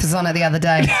Hemsworth was on it the other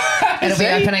day. It'll be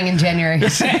opening in January.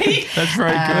 That's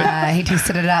very good. He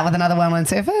tested it out with another one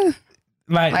surfer.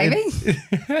 Mate, Maybe.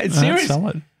 It's serious. That's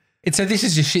solid. So this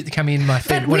is just shit that come in my feed.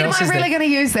 But when am I really going to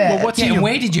use that? Well,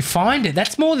 where did you find it?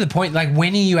 That's more the point.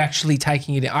 When are you actually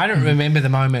taking it in? I don't remember the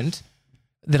moment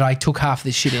that I took half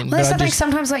this shit in. Well, that's the thing.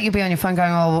 Sometimes you'll be on your phone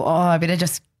going, I better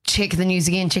just check the news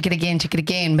again, check it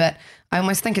again. But I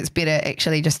almost think it's better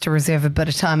actually just to reserve a bit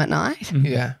of time at night.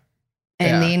 Yeah.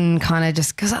 And then kind of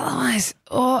just, because otherwise,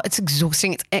 it's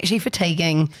exhausting. It's actually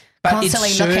fatiguing But constantly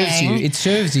it serves looking. you. It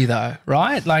serves you though,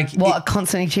 right? Like What,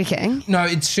 constantly checking? no,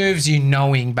 it serves you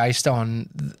knowing based on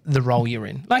the role you're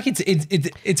in. Like it's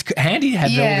handy to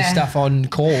have all this stuff on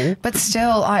call. But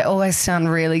still, I always sound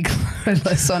really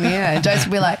clueless on air. Jason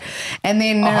will be like, and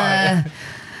then,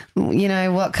 you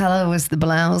know, what colour was the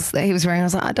blouse that he was wearing? I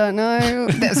was like, I don't know.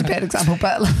 That was a bad example,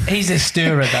 but He's a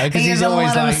stirrer though, because he's a always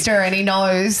lot of a like, stir, and he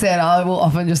knows that I will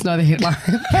often just know the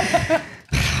headline.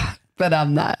 But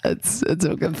not. It's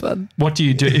all good fun. What do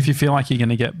you do if you feel like you're going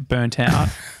to get burnt out?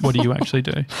 What do you actually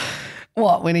do?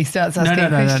 What, when he starts asking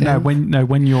questions? No.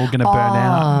 When you're going to burn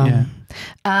out. Yeah.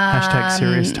 Hashtag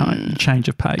serious time, change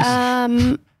of pace.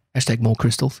 hashtag more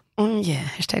crystals.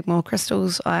 Hashtag more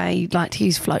crystals. I like to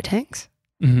use float tanks.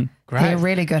 Mm-hmm. Great. They're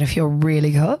really good if you're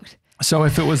really cooked. So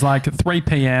if it was like 3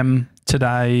 p.m.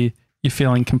 today, you're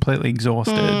feeling completely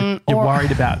exhausted, you're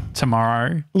worried about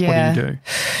tomorrow, Yeah. what do you do?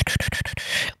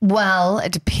 Well,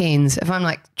 it depends. If I'm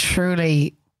like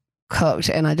truly cooked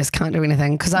and I just can't do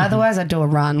anything, because otherwise I do a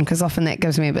run, because often that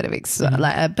gives me a bit of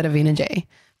like a bit of energy.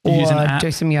 You use an Or app?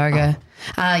 do some yoga.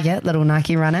 Little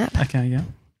Nike Run app. Okay, yeah.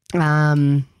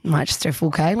 Might just do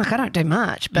 4K. Like I don't do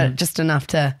much, but just enough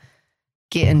to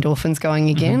get endorphins going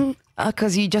again.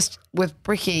 Because you just, with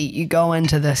brekkie, you go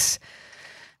into this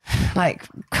like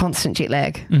constant jet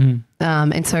lag.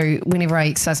 And so whenever I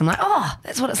exercise, I'm like, oh,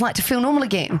 that's what it's like to feel normal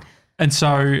again. And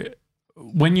so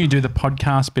when you do the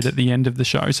podcast bit at the end of the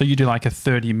show, so you do like a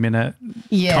 30-minute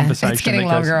conversation. It's getting that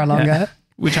goes- longer and longer.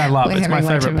 which I love. We're It's my having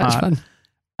way too favorite much part.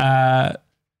 fun.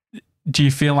 Do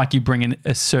you feel like you bring in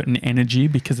a certain energy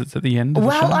because it's at the end of the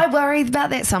show? Well, I worry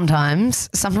about that sometimes.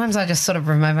 Sometimes I just sort of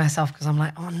remove myself because I'm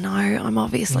like, oh no, I'm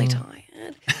obviously tired.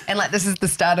 And like this is the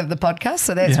start of the podcast.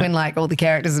 So that's when like all the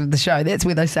characters of the show, that's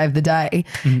where they save the day.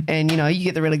 And you know, you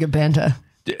get the really good banter.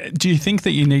 Do you think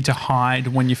that you need to hide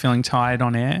when you're feeling tired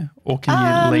on air, or can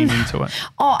you lean into it?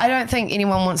 Oh, I don't think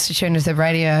anyone wants to tune into the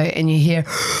radio and you hear,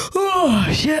 oh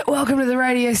shit, welcome to the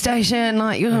radio station.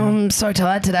 Like, I'm so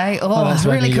tired today. Oh, that's I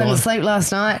when really you couldn't yawn. sleep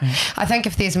last night. I think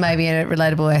if there's maybe a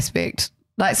relatable aspect,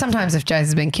 like sometimes if Jay's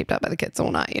has been kept up by the kids all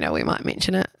night, you know, we might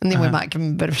mention it and then we might give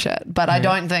him a bit of shit. But I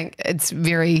don't think it's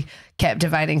very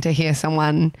captivating to hear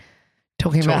someone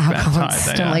talking about how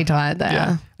constantly tired they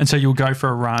are. And so you'll go for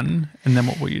a run, and then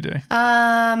what will you do?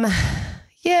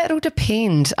 Yeah, it'll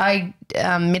depend.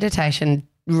 Meditation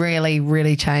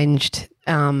really changed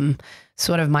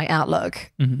sort of my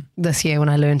outlook this year when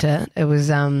I learned it. It was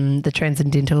the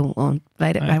transcendental,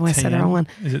 I always said the wrong one.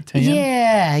 Is it TM?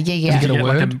 Yeah. Do you get a get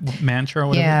word? like a mantra or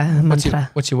whatever? Yeah, mantra.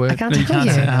 What's your word? I can't No, you tell can't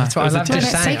you. say- That's why I Is it love ten?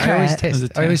 just saying. Secret. Is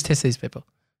it I always 10? test these people.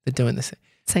 They're doing this.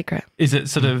 Secret. Is it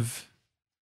sort of...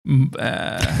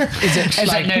 Is it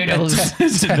Is it noodles?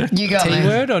 is, it You got T me.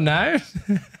 word or no?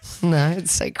 No,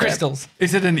 it's secret. Crystals.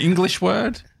 an English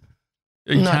word?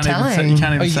 You Not can't even say, telling. you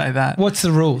can't even Oh, you- say that. What's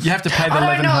the rules? You have to pay the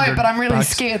I don't know, $1,100 but I'm really bucks.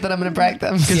 scared that I'm going to break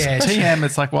them. Yeah. TM,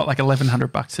 it's like what, like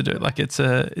 $1,100 to do. Like it's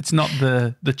not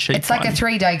the cheap. It's like one. a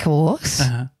 3-day course.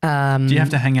 Do you have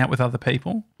to hang out with other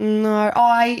people? No,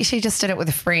 she just did it with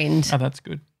a friend. Oh, that's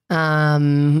good.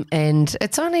 And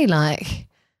it's only like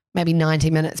maybe 90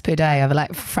 minutes per day over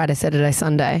like Friday, Saturday,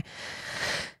 Sunday.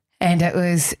 And it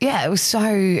was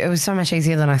so much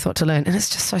easier than I thought to learn. And it's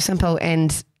just so simple.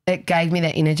 And it gave me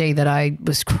that energy that I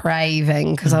was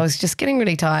craving because I was just getting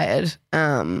really tired.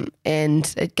 And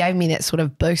it gave me that sort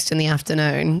of boost in the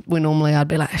afternoon where normally I'd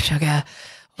be like, sugar,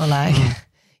 or like,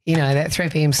 you know, that 3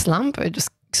 p.m. slump.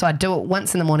 So I'd do it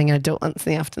once in the morning and I'd do it once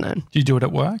in the afternoon. Do you do it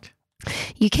at work?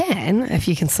 You can if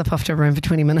you can slip off to a room for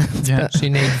 20 minutes. Yeah. But So you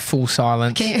need full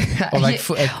silence. can you, Or like a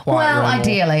quiet well, room or-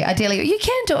 ideally, you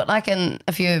can do it like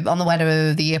if you're on the way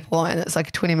to the airport and it's like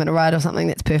a 20-minute ride or something.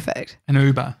 That's perfect. An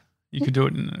Uber. You could do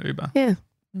it in an Uber. Yeah.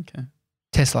 Okay.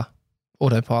 Tesla,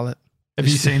 autopilot. Have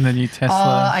you seen the new Oh,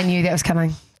 Tesla? I knew that was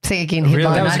coming. See again, Really?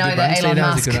 headline. That was I a know good that one. See, Elon that was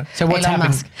a Musk. good one. So what's Elon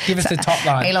happened? Musk. Give us the top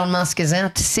line. Elon Musk is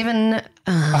out to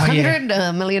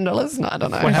 $700 million. No, I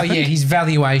don't know. Oh yeah, his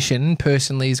valuation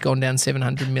personally has gone down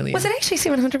 700 million. Was it actually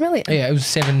 700 million? Yeah, it was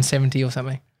 770 or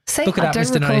something. See, Look it I up, don't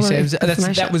Mr. recall 97. the That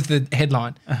information. was the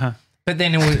headline. Uh-huh. But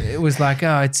then it was like,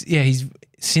 oh, he's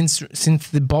since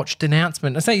the botched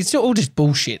announcement. I say it's all just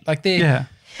bullshit. Like they're Yeah.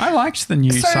 I liked the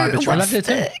new So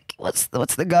Cybertruck. what's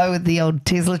the go with the old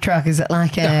Tesla truck? Is it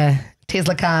like a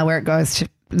Tesla car where it goes to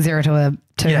 0 to a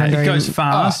 200? Yeah, it goes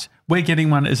fast. We're getting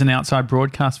one as an outside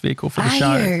broadcast vehicle for the Are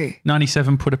show. you?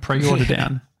 97 put a pre-order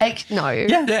down. No.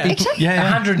 Yeah. Actually?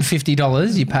 Yeah.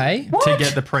 $150 you pay To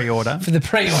get the pre-order. for the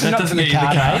pre-order, That not for doesn't the get you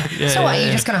car. though. Yeah, So what, yeah, are you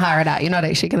yeah. just going to hire it out? You're not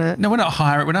actually going to... No, we're not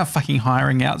hiring. We're not fucking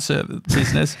hiring out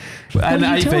business. An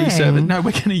are you AV doing? service. No,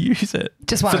 we're going to use it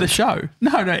Just for the once? show.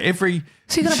 No, every.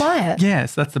 So you're going to buy it?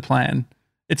 Yes, that's the plan.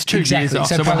 It's 2 years Exactly. off,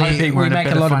 So so we're probably hoping we're we in a make a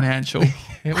better lot of- financial.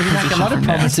 We make a lot of from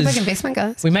now. It's a promises. big investment,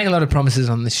 guys. We make a lot of promises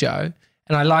on the show,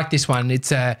 and I like this one.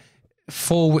 It's a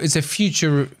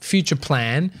future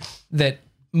plan that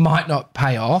might not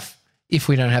pay off if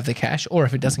we don't have the cash or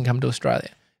if it doesn't come to Australia.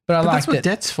 But I But like that's what that.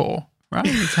 debt's for, right?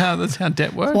 That's how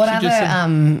debt works. What You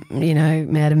other,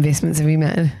 just- mad investments have you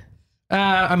made?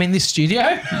 I mean, this studio,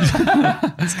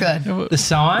 It's good. the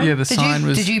sign. yeah, the Did sign you,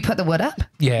 was. did you put the wood up?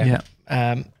 Yeah.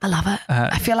 I love it.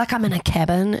 I feel like I'm in a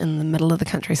cabin in the middle of the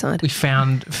countryside. We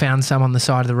found some on the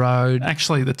side of the road.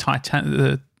 Actually,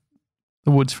 the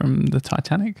wood's from the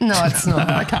Titanic. No, it's not.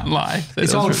 I can't lie.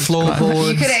 It's That old was quite- You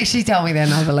floorboards. could actually tell me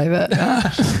then, I believe it.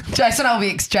 Jason, I'll be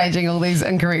exchanging all these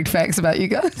incorrect facts about you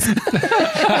guys.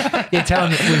 Yeah, tell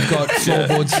them that we've got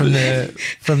floorboards from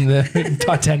the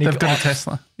Titanic. They've got a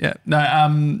Tesla. Yeah. No,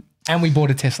 And we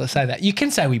bought a Tesla. Say that. You can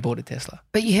say we bought a Tesla.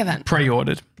 But you haven't.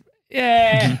 pre-ordered.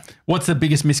 Yeah. What's the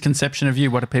biggest misconception of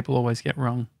you? What do people always get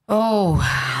wrong? Oh,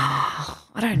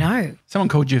 I don't know. Someone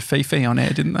called you Fifi on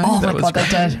air, didn't they? Oh That my was God, they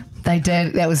did. They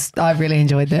did. I really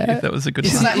enjoyed that. That was a good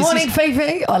She's one. like, morning,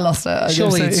 Fifi. I lost it. I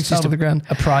Surely absolutely it's fell just to the ground.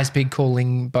 a prize big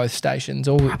calling both stations.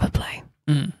 Or Probably.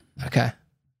 okay.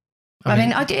 I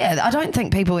mean, I don't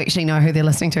think people actually know who they're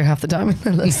listening to half the time when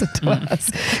they listen to us,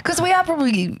 because we are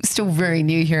probably still very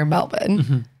new here in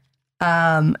Melbourne.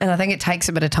 And I think it takes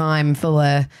a bit of time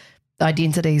for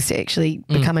identities to actually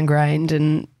become ingrained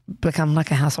and become like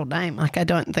a household name. Like, I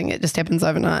don't think it just happens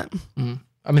overnight.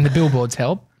 I mean, the billboards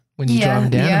help when you drive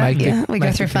them down. and make We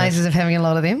go through phases of having a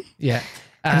lot of them. Yeah.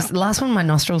 The last one, my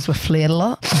nostrils were flared a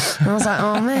lot. And I was like,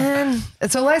 oh man.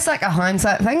 It's always like a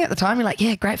hindsight thing. At the time, you're like,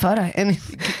 yeah, great photo. And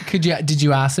Did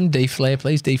you ask them, deflare,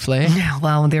 please, deflare? now,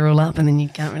 well, they're all up and then you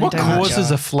can't really What do much.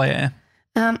 causes a flare?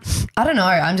 I don't know.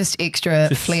 I'm just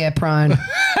extra flare prone.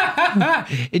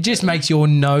 It just makes your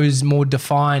nose more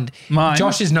defined. Mine-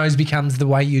 Josh's nose becomes the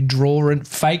way you draw a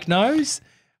fake nose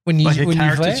when you Like a when you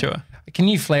flare. caricature. Can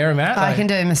you flare them out? I can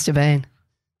do Mr. Bean.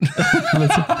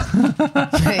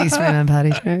 Eastman and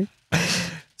Party Trick.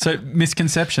 So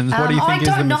misconceptions. What do you think is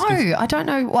the I don't misconception? know. I don't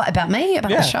know. What about me? About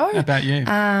the show? about you.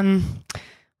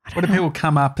 What What do people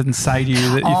come up and say to you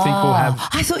that you think will have?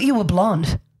 I thought you were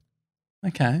blonde.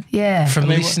 Okay. Yeah. From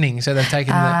listening, so they've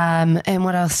taken the. And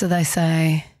what else do they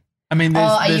say? I mean,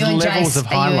 Are there's you and levels Jace? of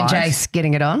Are you and highlights. Jace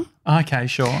getting it on? Okay,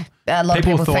 sure. A lot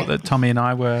People of people thought think that Tommy and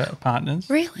I were partners.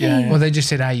 Really? Yeah. Well, they just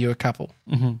said, "Hey, you're a couple."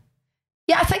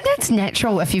 Yeah, I think that's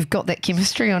natural if you've got that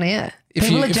chemistry on air. If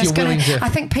People you- are if just you're gonna. willing to- I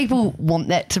think people want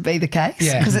that to be the case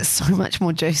Yeah. because it's so much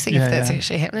more juicy Yeah, if that's yeah.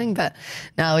 actually happening. But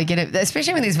no, we get it,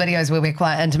 especially when there's videos where we're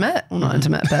quite intimate. Well, not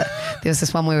intimate, but there was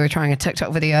this one where we were trying a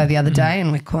TikTok video the other day,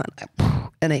 and we're quite like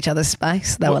in each other's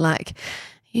space. They were like,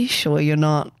 "You sure you're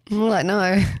not?" And we're like,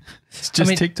 "No." It's just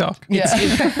mean- TikTok.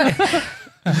 Yeah,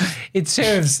 It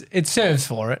serves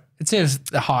for it. It serves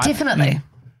the hype. definitely.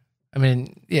 I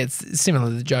mean, yeah, it's similar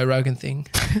to the Joe Rogan thing.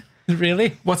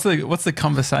 Really? What's the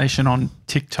conversation on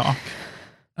TikTok?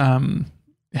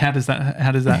 How does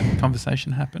that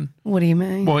conversation happen? What do you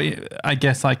mean? Well, I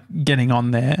guess like getting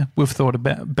on there, we've thought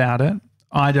about it.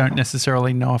 I don't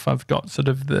necessarily know if I've got sort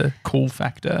of the cool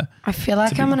factor. I feel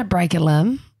like I'm going to break a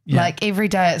limb. Yeah. Like every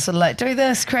day it's sort of like, do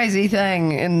this crazy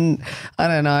thing. And I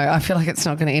don't know. I feel like it's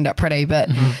not going to end up pretty. But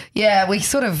yeah,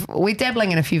 we're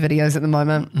dabbling in a few videos at the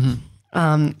moment.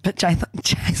 But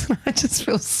Jason, I just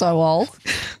feel so old.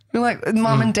 We're like,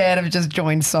 mum and dad have just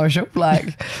joined social.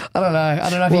 Like, I don't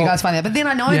know if you guys find that. But then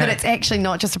I know that it's actually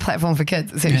not just a platform for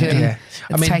kids. It's actually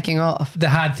it's taking off. The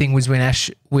hard thing was when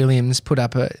Ash Williams put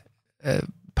up a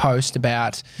post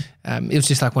about, it was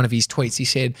just like one of his tweets. He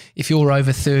said, if you're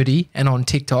over 30 and on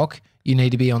TikTok, you need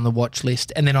to be on the watch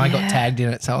list. And then I got tagged in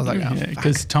it. So I was like, oh, fuck.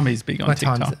 Because Tommy's big on My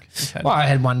TikTok. time's- Well, I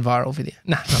had one viral video.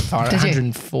 No, not viral. Did you?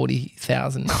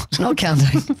 140,000. Not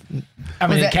counting. I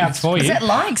mean, Is it counts for Is you. it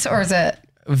likes or is it?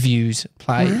 Views,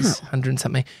 plays, 100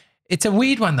 something. It's a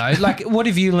weird one though. Like, what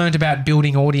have you learned about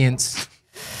building audience?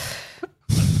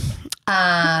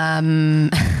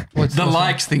 The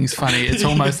likes thing's funny. It's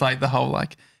almost like the whole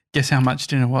like, guess how much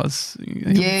dinner was?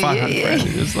 Yeah, 500. yeah.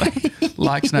 It was like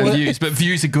likes, no views, but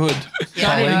views are good.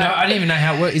 I didn't even know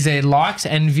how it works. Is there likes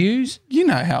and views? You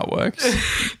know how it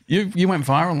works. You went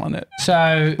viral on it.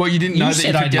 So, Well, you didn't know that said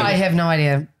you could I get did. I have no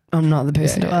idea. I'm not the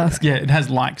person to ask. Yeah, it has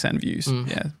likes and views.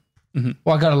 Yeah.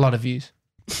 Well, I got a lot of views.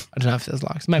 I don't know if there's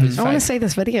likes. Maybe it's I want to fake. see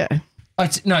this video. Oh,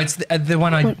 it's the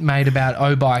one I made about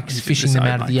O-bikes fishing this them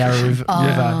out of the Yarra River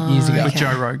years ago. With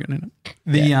Joe Rogan in it.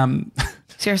 The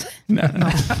Seriously? no,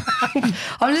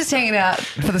 I'm just hanging out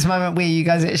for this moment where you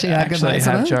guys actually are good actually mates.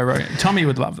 have aren't you? Joe Rogan. Tommy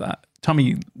would love that.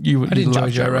 Tommy, you would I did enjoy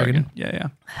love Joe Rogan. Yeah,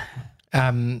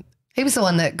 yeah. He was the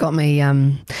one that got me.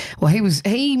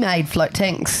 He made float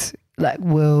tanks like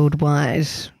worldwide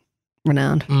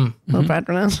renowned. Worldwide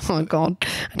renowned. Oh my God!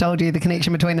 I told you the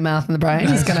connection between the mouth and the brain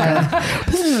is going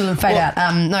to fade out.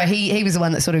 No, he was the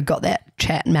one that sort of got that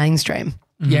chat mainstream.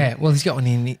 Yeah, well, he's got one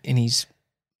in his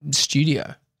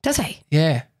studio. Does he?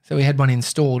 Yeah, so we had one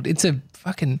installed. It's a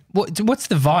fucking what's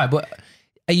the vibe?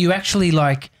 Are you actually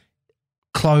like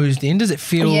closed in? Does it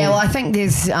feel? Yeah, well, I think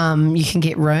there's you can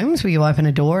get rooms where you open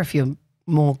a door if you're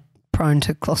more prone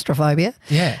to claustrophobia.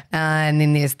 Yeah, and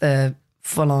then there's the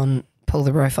full on pull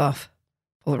the roof off,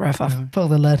 pull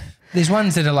the lid. There's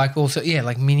ones that are like also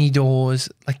like mini doors.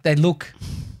 Like they look.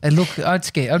 I'd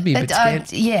be a bit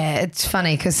scared. Yeah, it's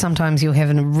funny because sometimes you'll have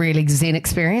a really zen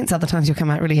experience. Other times you'll come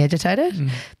out really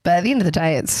agitated. But at the end of the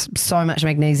day, it's so much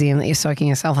magnesium that you're soaking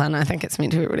yourself in. I think it's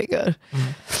meant to be really good.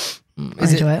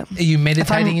 Enjoy it. Are you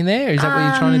meditating in there? Is that what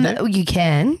you're trying to do? You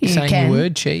can. You're saying the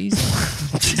word cheese.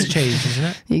 It's cheese, isn't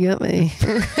it? You got me.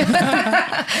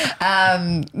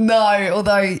 No,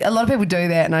 although a lot of people do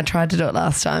that, and I tried to do it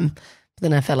last time, but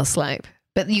then I fell asleep.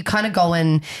 But you kind of go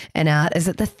in and out. Is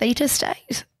it the theta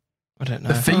state? I don't know.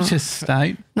 The fetus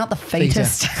state. Not the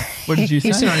fetus state. What did you say?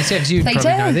 It's 97. You Theta?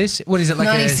 probably know this. What is it like?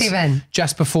 97.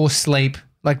 Just before sleep,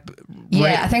 like.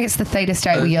 Yeah, I think it's the theta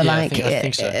state where you're I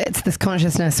think so. it's this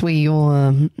consciousness where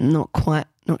you're not quite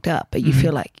knocked up, but you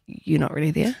feel like you're not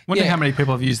really there. Wonder how many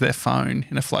people have used their phone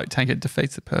in a float tank. It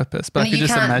defeats the purpose. But I And could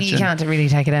just imagine. you can't really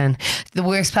take it in. The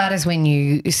worst part is when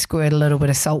you squirt a little bit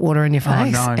of salt water in your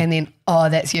face no. and then,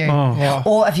 that's you. Oh.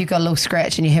 Or if you've got a little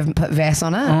scratch and you haven't put Vass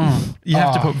on it. You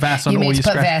have to put Vass on You all meant your to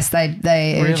put scratch. Vass.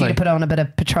 They urge you Really? to put on a bit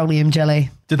of petroleum jelly.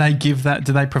 Do they give that?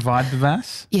 Do they provide the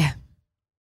Vass? Yeah.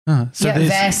 So Yeah, there's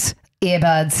Vass,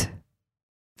 earbuds,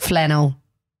 flannel.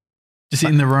 just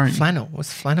in the room. Flannel.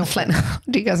 What's flannel? Flannel.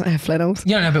 Do you guys not have flannels?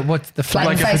 Yeah, no, but what's the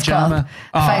flannel? Like Like a face pajama.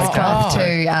 cloth. Face okay. cloth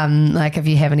to like if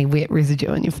you have any wet residue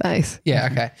on your face. Yeah,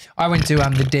 okay. I went to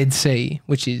the Dead Sea,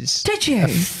 which is Did you? a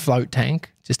float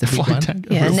tank, just a big Float one. tank.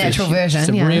 Yeah, Real natural fish. version. It's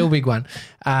a yeah. real big one.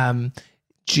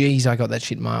 Geez, I got that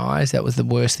shit in my eyes. That was the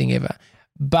worst thing ever.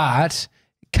 But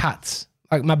cuts,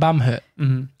 like my bum hurt.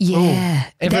 Yeah.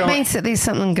 Everyone- That means that there's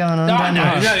something going on. No, doesn't no,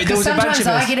 it? no, there 'Cause was a bunch sometimes of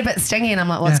I us. get a bit stingy and I'm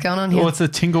like, what's going on here? Well, it's a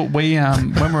tingle. We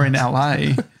when we were in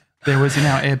LA, there was in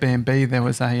our Airbnb there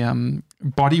was a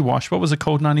body wash. What was it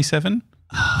called? 97.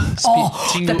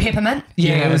 the peppermint.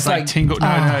 Yeah, it was like tingle.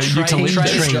 No,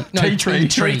 eucalyptus. Tea tree.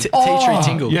 Tea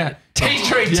tingle. Yeah. Tea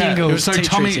tree Yeah. tingle. So Tea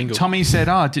tree tingle. Tommy said,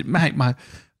 mate, my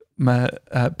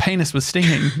penis was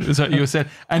stinging, is what you said.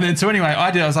 And then, so anyway,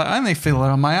 I did. I was like, I only feel it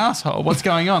on my asshole. What's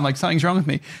going on? Like, something's wrong with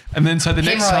me. And then, so the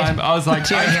next Hemorrhoid. time, I was like,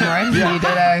 Do you have hemorrhoid? Yeah. You did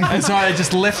And so I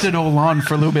just left it all on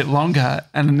for a little bit longer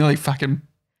and nearly fucking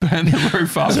burned the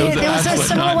roof off. Yeah, It was an there was a absolute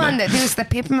similar nightmare. one. There was the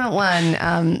peppermint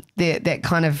one that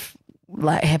kind of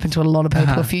like happened to a lot of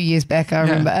people a few years back, I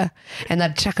remember. And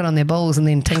they'd chuck it on their balls and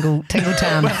then Tingle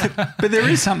Town. But there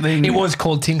is something. It was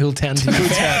called Tingletown.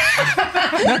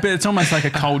 No, but it's almost like a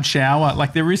cold shower.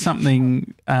 Like there is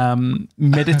something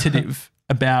meditative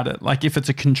about it. Like if it's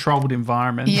a controlled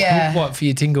environment. Yeah. What, for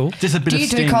your tingle? Just a bit Do of you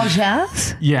sting. do cold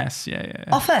showers? Yes. Yeah.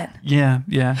 Often. Yeah.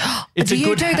 It's Do a you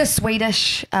good. do the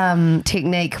Swedish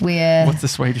technique where... What's the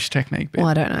Swedish technique? Well,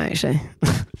 I don't know actually.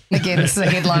 Again, this is a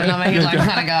headline. I'm a headline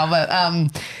kind of girl,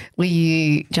 but where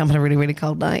you jump in a really, really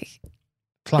cold lake.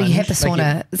 Plunge. You have the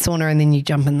sauna, and then you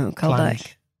jump in the cold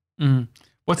Plunge. lake.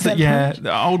 What's Is the that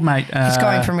the old mate? It's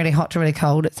going from really hot to really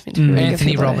cold. It's meant to be really good for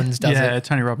Anthony your body. Robbins does it.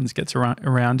 Tony Robbins gets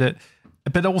around it.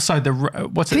 But also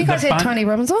what's Have it? you guys the had bun- Tony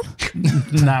Robbins on?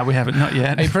 No, we haven't. Not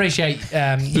yet. I appreciate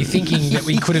you thinking that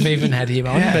we could have even had him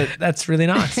on, but that's really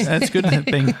nice. It's good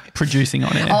being producing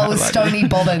on air. Oh, it was Like- Stony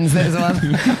Bobbins. That was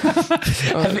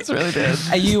the one. That's really bad.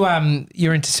 Are you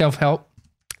you're into self-help?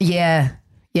 Yeah,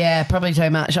 probably too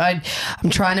much. I'm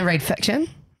trying to read fiction.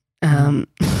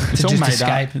 It's all just made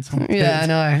escape. up. It's all, Yeah, I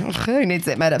know. Who needs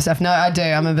that made up stuff? No, I do.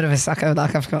 I'm a bit of a sucker.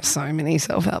 Like I've got so many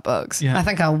self-help books. Yeah. I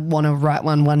think I want to write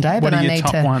one day, What but are I your need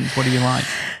top to. ones? What do you like?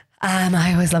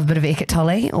 I always love a bit of Eckhart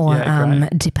Tolle or Yeah,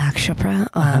 great. Deepak Chopra.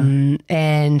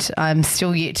 And I'm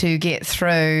still yet to get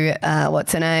through,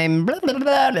 what's her name?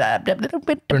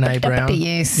 Brene Brown.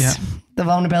 Yes. Yeah. The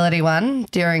vulnerability one,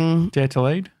 daring Dare to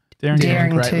lead? Daring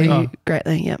daring Greatly. to Oh.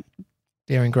 greatly, yep.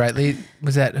 Daring Greatly.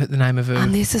 Was that the name of her?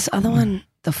 There's this other one,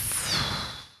 the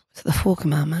Four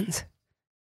Commandments.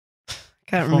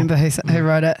 Can't remember who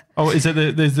wrote it. Oh, is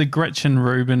it there's the Gretchen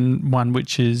Rubin one,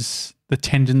 which is the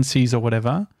tendencies or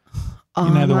whatever? Oh,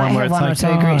 know the I one where have it's one like, or two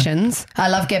oh. Gretchens. I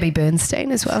love Gabby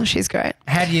Bernstein as well. She's great.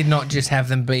 How do you not just have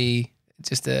them be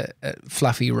just a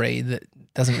fluffy read that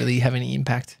doesn't really have any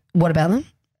impact? What about them?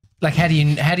 Like how do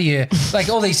you like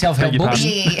all these self-help Beg your books?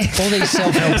 Yeah. All these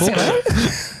self-help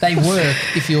books, they work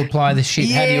if you apply the shit.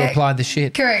 How do you Yeah. apply the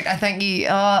shit? Correct. I think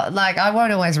I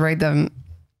won't always read them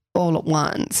all at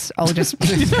once. I'll just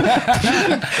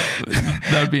That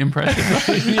would be impressive. That's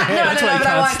why you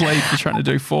can't sleep. You're trying to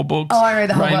do 4 books. Oh, I read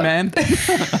the whole Rain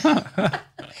book. Man.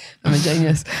 I'm a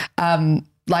genius.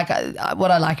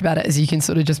 What I like about it is you can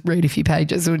sort of just read a few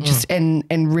pages or just and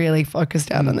really focus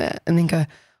down on that and then go.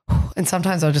 And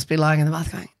sometimes I'll just be lying in the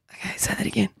bath going, okay, say that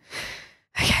again.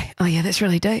 Okay, oh yeah, that's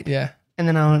really deep. Yeah. And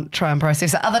then I'll try and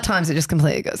process it. Other times it just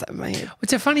completely goes over my head.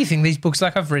 It's a funny thing. These books,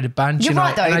 like I've read a bunch, You're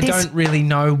right, though. and I There's- don't really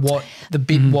know what the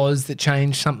bit was that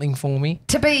changed something for me.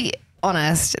 To be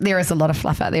honest, there is a lot of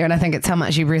fluff out there, and I think it's how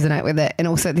much you resonate with it. And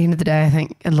also at the end of the day, I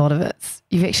think a lot of it's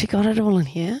you've actually got it all in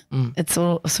here. It's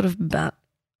all sort of about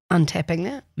untapping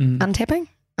that,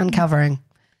 uncovering,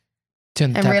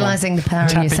 Turn the and tap realizing the power in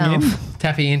Tapping yourself. in. on.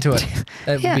 Tapping into it.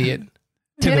 That Yeah. would be it.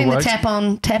 Turning the works. tap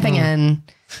on, tapping in.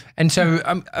 And so,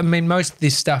 I mean, most of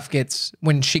this stuff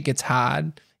when shit gets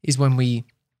hard is when we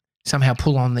somehow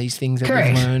pull on these things that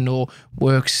Correct. we've learned or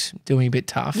work's doing a bit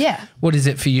tough. Yeah. What is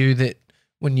it for you that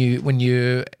when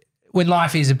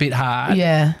life is a bit hard,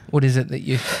 Yeah. what is it that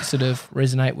you sort of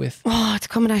resonate with? Oh, it's a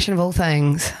combination of all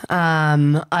things.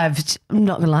 I'm not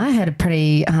gonna lie, I had a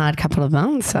pretty hard couple of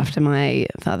months after my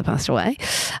father passed away,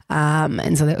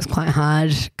 and so that was quite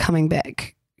hard coming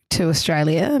back to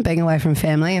Australia, being away from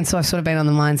family, and so I've sort of been on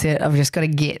the mindset I've just got to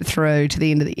get through to the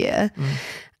end of the year.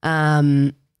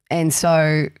 And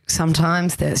so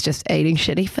sometimes that's just eating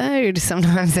shitty food.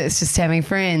 Sometimes it's just having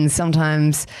friends.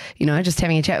 Sometimes, just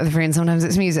having a chat with a friend. Sometimes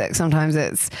it's music. Sometimes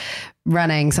it's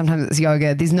running. Sometimes it's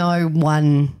yoga. There's no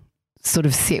one sort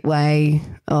of set way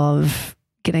of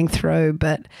getting through.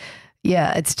 But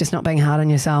yeah, it's just not being hard on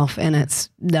yourself, and it's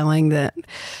knowing that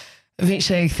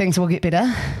eventually things will get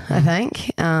better, I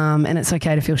think. And it's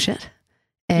okay to feel shit.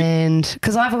 And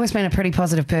because I've always been a pretty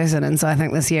positive person. And so I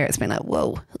think this year it's been like,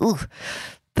 whoa, ooh,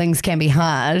 things can be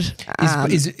hard.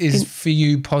 Is for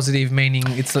you positive meaning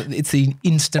it's the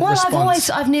instant response?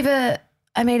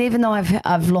 Even though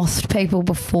I've lost people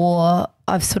before,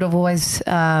 I've sort of always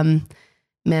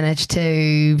managed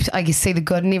to, I guess, see the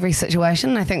good in every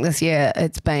situation. I think this year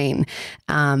it's been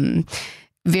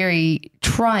very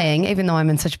trying, even though I'm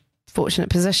in such a fortunate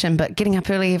position, but getting up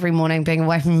early every morning, being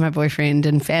away from my boyfriend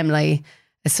and family,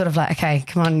 it's sort of like, okay,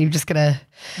 come on, you've just got to,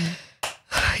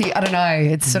 I don't know,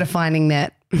 it's sort of finding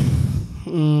that it's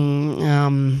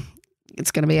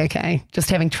going to be okay. Just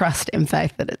having trust and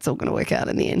faith that it's all going to work out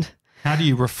in the end. How do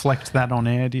you reflect that on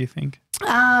air, do you think?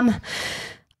 I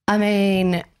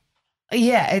mean,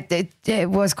 yeah, it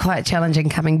was quite challenging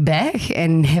coming back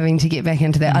and having to get back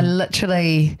into that. I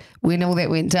literally, when all that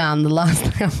went down, the last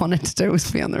thing I wanted to do was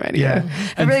be on the radio. Yeah.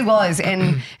 It really was.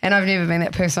 And I've never been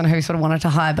that person who sort of wanted to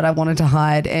hide, but I wanted to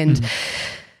hide and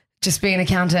just be an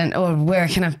accountant or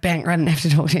work in a bank rather than have to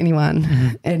talk to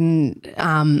anyone. And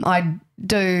I'd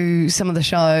do some of the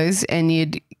shows and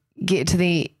you'd get to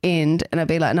the end and it'd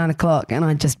be like 9 o'clock and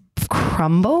I'd just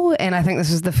crumble. And I think this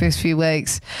was the first few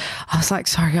weeks. I was like,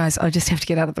 sorry guys, I just have to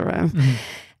get out of the room.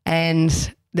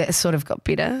 And that sort of got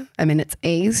better. I mean, it's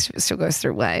eased. It still goes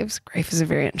through waves. Grief is a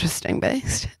very interesting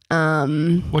beast.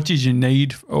 What did you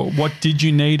need, or what did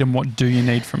you need, and what do you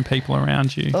need from people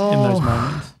around you in those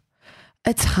moments?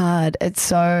 It's hard. It's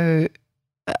so,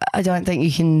 I don't think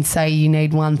you can say you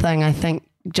need one thing. I think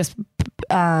just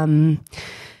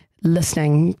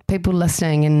people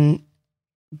listening and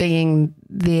being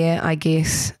there, I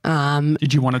guess.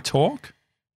 Did you want to talk?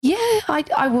 Yeah,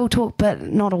 I will talk, but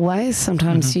not always.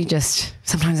 Sometimes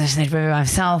sometimes I just need to be by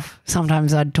myself.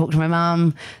 Sometimes I'd talk to my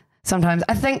mum. Sometimes,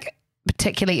 I think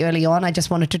particularly early on, I just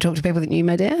wanted to talk to people that knew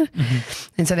my dad.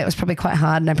 And so that was probably quite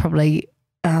hard, and I probably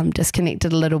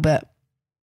disconnected a little bit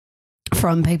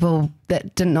from people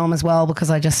that didn't know him as well because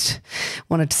I just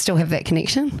wanted to still have that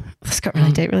connection. This got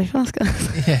really deep really fast,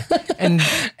 guys. Yeah. And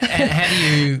how do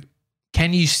you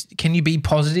can you be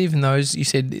positive in those? You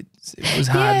said it was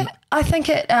hard. Yeah, I think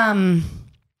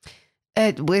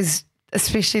it was,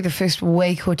 especially the first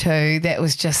week or two, that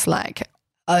was just like,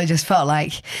 I just felt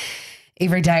like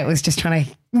every day it was just trying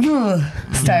to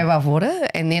stay above water,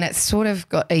 and then it sort of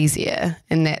got easier,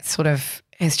 and that sort of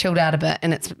has chilled out a bit,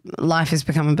 and life has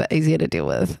become a bit easier to deal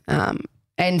with.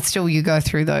 And still you go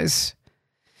through those,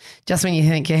 just when you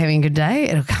think you're having a good day,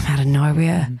 it'll come out of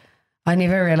nowhere. I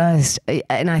never realised,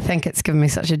 and I think it's given me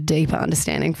such a deeper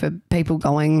understanding for people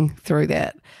going through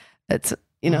that. It's,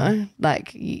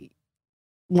 like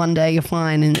one day you're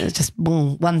fine and it's just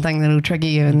boom, one thing that'll trigger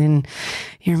you and then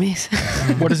you're a mess.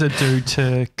 What does it do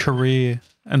to career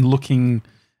and looking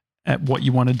at what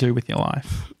you want to do with your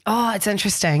life? Oh, it's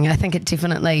interesting. I think it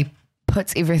definitely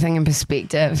puts everything in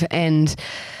perspective, and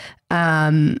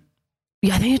I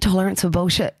think your tolerance for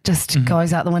bullshit just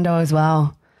goes out the window as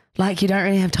well. Like, you don't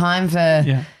really have time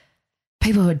for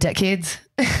people who are dickheads.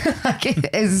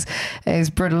 Like, as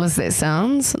brutal as that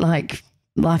sounds, like,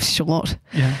 life's short.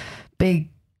 Yeah. Be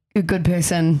a good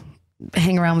person,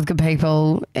 hang around with good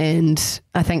people, and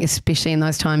I think especially in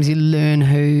those times you learn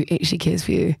who actually cares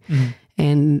for you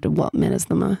and what matters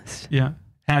the most. Yeah.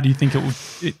 How do you think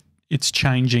it's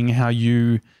changing how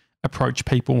you approach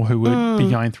people who would be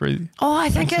going through? Oh, I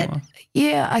think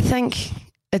I think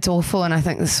it's awful, and I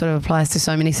think this sort of applies to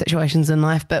so many situations in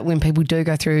life, but when people do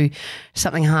go through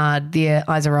something hard, their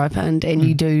eyes are opened, and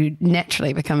you do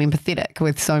naturally become empathetic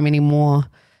with so many more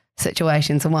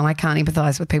situations. And while I can't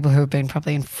empathise with people who have been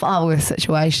probably in far worse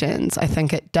situations, I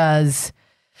think it does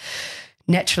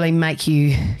naturally make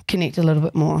you connect a little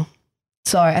bit more.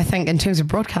 So I think in terms of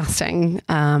broadcasting,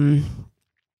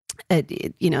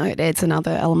 it adds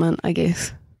another element, I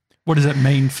guess. What does it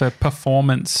mean for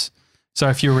performance? So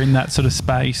if you're in that sort of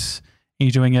space,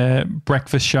 you're doing a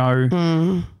breakfast show,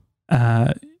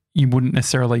 you wouldn't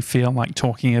necessarily feel like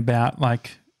talking about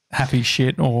like happy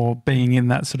shit or being in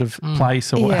that sort of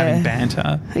place or having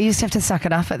banter. You just have to suck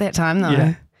it up at that time, though.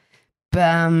 Yeah.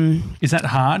 But is that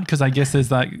hard? Because I guess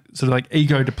there's like sort of like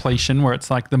ego depletion where it's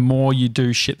like the more you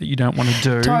do shit that you don't want to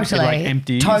do, totally, it like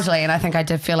empties. Totally. And I think I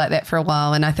did feel like that for a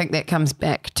while. And I think that comes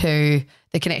back to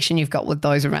the connection you've got with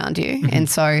those around you. And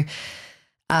so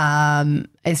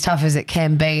as tough as it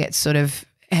can be, it's sort of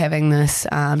having this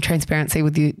transparency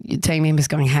with your team members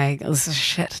going, hey, this is a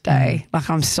shit day. Like,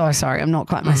 I'm so sorry. I'm not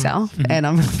quite myself and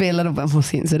I'm going to be a little bit more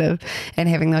sensitive, and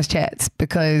having those chats,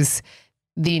 because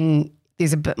then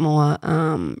there's a bit more,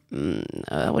 what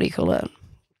do you call it?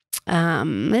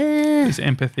 There's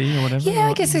empathy or whatever. Yeah,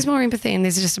 I guess there's more empathy, and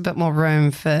there's just a bit more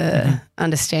room for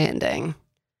understanding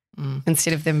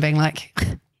instead of them being like,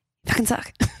 fucking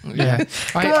suck. Yeah.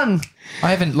 Go on. I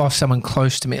haven't lost someone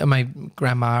close to me. My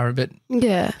grandma, but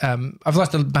I've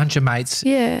lost a bunch of mates.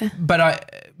 Yeah.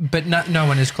 But no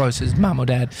one as close as mum or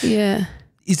dad. Yeah.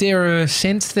 Is there a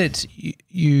sense that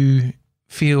you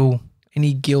feel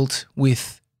any guilt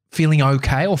with feeling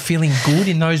okay or feeling good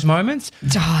in those moments?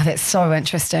 Oh, that's so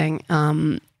interesting.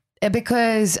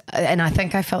 Because, and I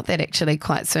think I felt that actually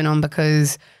quite soon on,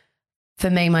 because for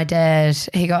me, my dad,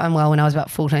 he got unwell when I was about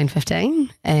 14,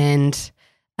 15, and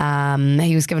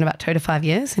he was given about 2 to 5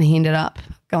 years, and he ended up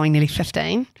going nearly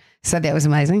 15. So that was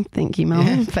amazing. Thank you,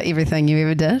 Mum, for everything you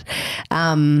ever did.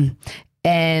 And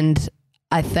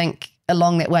I think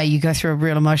along that way, you go through a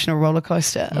real emotional roller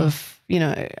coaster of,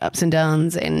 ups and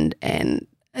downs, and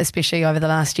especially over the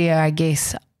last year, I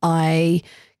guess I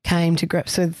came to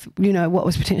grips with, what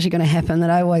was potentially going to happen, that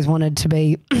I always wanted to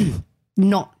be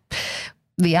not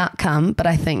the outcome, but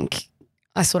I think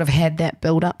I sort of had that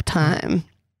build up time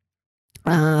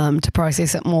to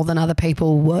process it more than other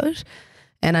people would.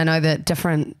 And I know that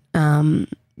different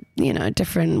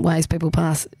ways people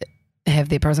pass have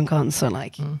their pros and cons. So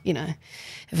like, if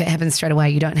it happens straight away,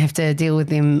 you don't have to deal with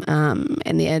them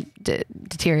and their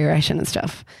deterioration and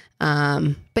stuff.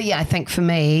 But yeah, I think for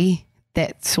me,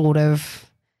 that sort of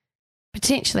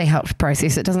potentially helped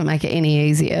process. It doesn't make it any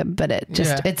easier, but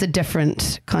it's a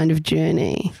different kind of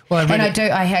journey. Well,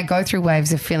 I go through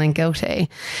waves of feeling guilty,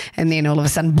 and then all of a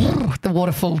sudden the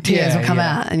waterfall tears will come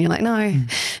out, and you're like, no,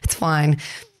 it's fine.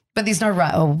 But there's no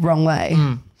right or wrong way.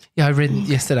 Yeah, I read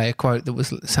yesterday a quote that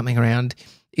was something around,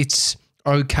 it's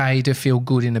okay to feel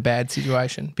good in a bad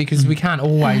situation, because we can't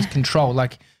always control,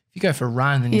 like, if you go for a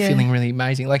run and you're feeling really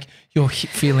amazing, like you're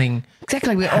feeling...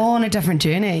 Exactly. We're all on a different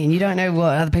journey, and you don't know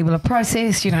what other people have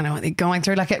processed. You don't know what they're going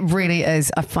through. Like, it really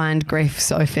is. I find grief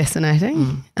so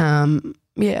fascinating.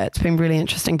 It's been really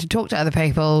interesting to talk to other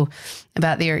people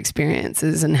about their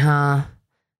experiences and how,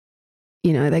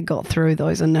 they got through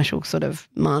those initial sort of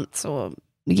months or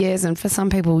years. And for some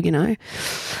people,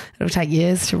 it'll take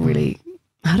years to really...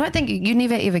 I don't think you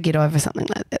never ever get over something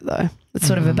like that, though. It's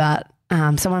sort of about...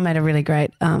 someone made a really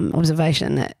great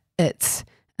observation that it's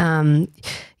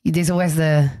there's always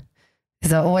a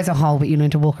hole, but you learn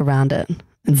to walk around it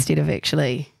instead of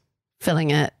actually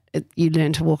filling it. You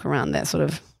learn to walk around that sort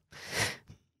of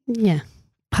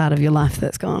part of your life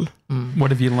that's gone.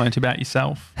 What have you learnt about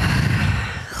yourself?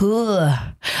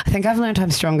 I think I've learned I'm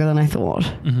stronger than I thought.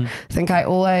 I think I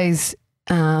always,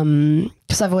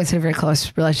 because I've always had a very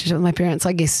close relationship with my parents,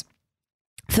 I guess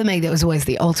for me that was always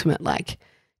the ultimate like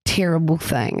terrible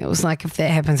thing. It was like, if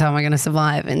that happens, how am I going to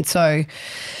survive? And so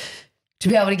to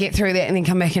be able to get through that and then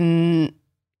come back and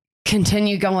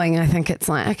continue going, I think it's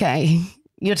like, okay,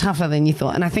 you're tougher than you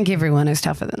thought. And I think everyone is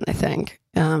tougher than they think.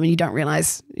 And you don't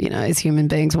realize, as human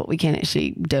beings, what we can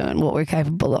actually do and what we're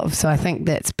capable of. So I think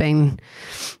that's been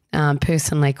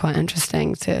personally quite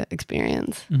interesting to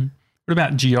experience. Mm-hmm. What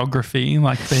about geography,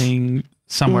 like being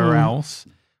somewhere else?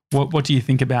 What do you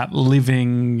think about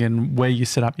living and where you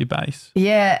set up your base?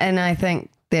 Yeah, and I think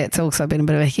that's also been a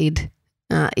bit of a head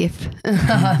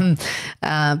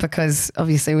because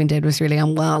obviously when Dad was really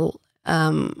unwell,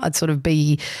 I'd sort of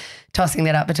be tossing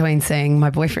that up between seeing my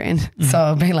boyfriend. So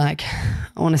I'd be like,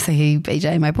 I want to see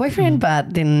BJ, my boyfriend,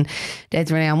 but then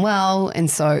Dad's really unwell. And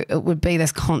so it would be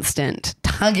this constant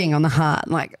tugging on the heart,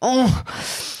 like,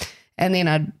 and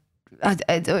then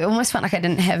it almost felt like I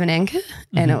didn't have an anchor.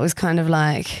 And it was kind of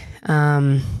like,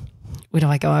 where do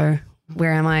I go?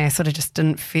 Where am I? I sort of just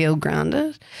didn't feel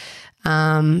grounded.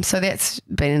 So that's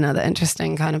been another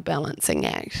interesting kind of balancing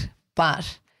act.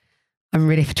 But I'm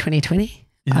ready for 2020.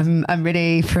 Yeah. I'm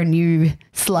ready for a new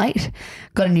slate.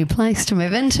 Got a new place to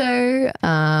move into,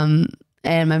 and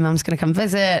my mum's going to come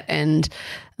visit, and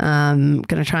going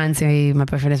to try and see my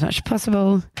boyfriend as much as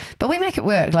possible. But we make it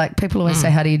work. Like people always say,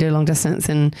 "How do you do long distance?"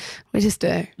 And we just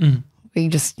do. We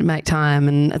just make time,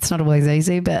 and it's not always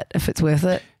easy, but if it's worth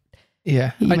it,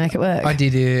 you make it work. I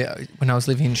did when I was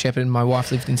living in Shepparton. My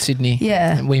wife lived in Sydney.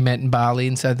 Yeah, and we met in Bali,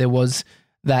 and so there was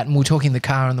that. And we were talking in the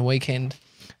car on the weekend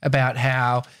about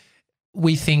how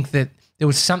we think that there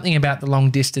was something about the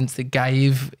long distance that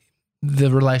gave the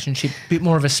relationship a bit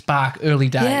more of a spark early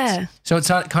days. Yeah. So it's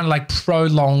kind of like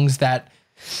prolongs that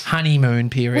honeymoon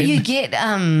period. Well, you get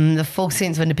the full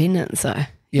sense of independence though.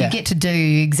 Yeah. You get to do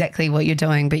exactly what you're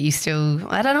doing, but you still,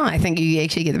 I don't know, I think you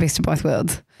actually get the best of both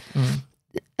worlds.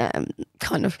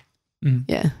 Kind of.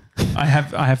 Yeah. I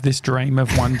have this dream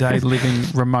of one day living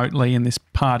remotely in this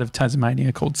part of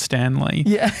Tasmania called Stanley.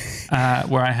 Yeah.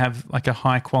 Where I have like a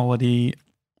high quality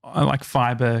like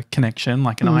fiber connection,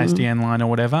 like an ISDN line or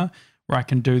whatever, where I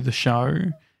can do the show,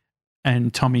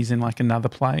 and Tommy's in like another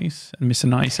place, and Mr.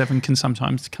 97 can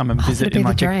sometimes come and visit in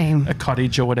like a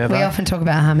cottage or whatever. We often talk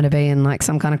about having to be in like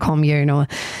some kind of commune or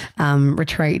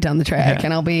retreat down the track,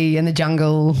 and I'll be in the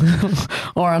jungle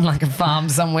or on like a farm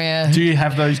somewhere. Do you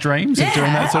have those dreams of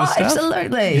doing that sort of stuff?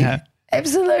 Absolutely. Yeah.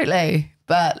 Absolutely.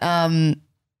 But,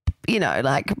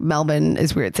 like Melbourne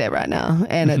is where it's at right now,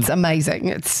 and it's amazing.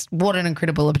 It's what an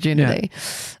incredible opportunity.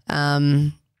 Yeah.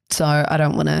 So I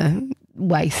don't want to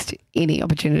waste any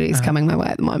opportunities coming my way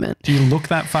at the moment. Do you look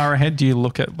that far ahead? Do you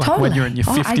look at like when you're in your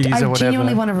 50s or whatever? I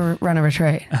genuinely want to run a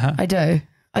retreat. I do.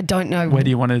 I don't know. Where do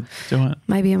you want to do it?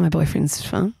 Maybe on my boyfriend's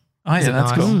farm. Oh, yeah,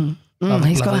 that's cool.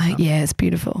 It's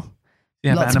beautiful.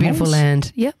 Yeah, lots of beautiful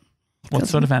land. Yep. What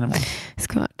sort of animals? It's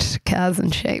got cows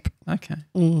and sheep. Okay.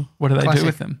 What do they do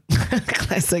with them?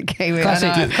 Classic Kiwi. Classic.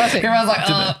 Everyone's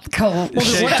like, cool.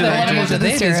 What other animals are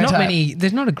there? There's not many.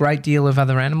 There's not a great deal of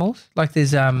other animals. Like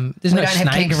there's no snakes. Have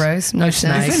kangaroos. No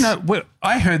snakes.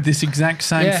 I heard this exact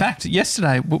same fact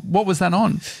yesterday. What was that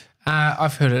on?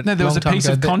 I've heard it. No, there was a piece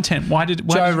of content.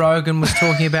 Joe Rogan was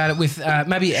talking about it with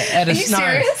maybe at a. Are you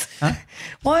serious? Huh?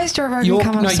 Why is Joe Rogan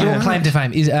coming up? Your claim to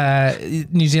fame is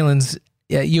New Zealand's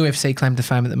UFC claim to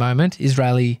fame at the moment,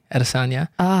 Israeli Adesanya.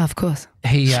 Ah, of course.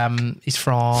 He is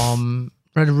from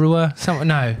Rotorua,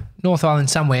 North Island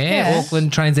somewhere. Yeah.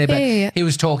 Auckland, trains there. But he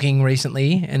was talking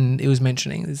recently, and he was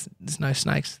mentioning there's no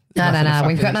snakes. No.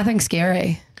 We've got nothing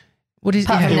scary. What is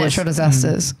apart from natural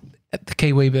disasters? The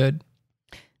kiwi bird.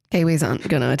 Kiwis aren't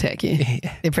going to attack you.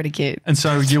 Yeah. They're pretty cute. And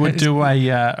so you would do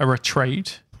a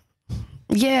retreat.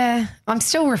 Yeah, I'm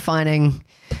still refining.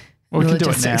 Well, we can do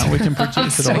it now. We can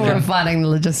produce it all. Still refining the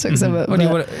logistics of it. What do you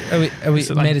want? Are we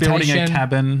so like building a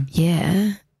cabin?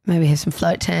 Yeah, maybe have some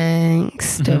float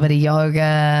tanks, do a bit of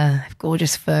yoga, have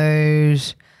gorgeous food.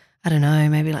 I don't know,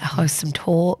 maybe like host some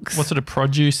talks. What sort of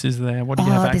produce is there? What do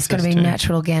you have access to? There's got to be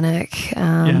natural organic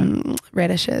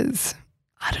radishes.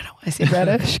 I don't know why I said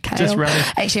radish, kale. Just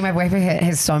radish. Actually, my boyfriend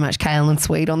has so much kale and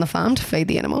swede on the farm to feed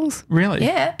the animals. Really?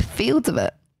 Yeah, fields of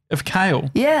it. Of kale?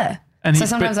 Yeah. And so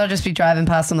sometimes I'll just be driving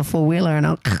past on the four-wheeler and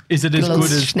I'll is it as good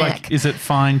as snack. like, is it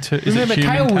fine to, is Remember, it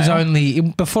human kale was only,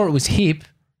 before it was hip,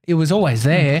 it was always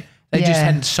there. They just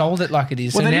hadn't sold it like it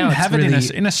is. Well, so they now didn't have really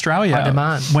it in Australia. High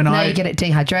demand. Now you get it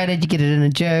dehydrated, you get it in a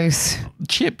juice.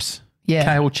 Chips. Yeah.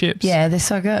 Kale chips. Yeah, they're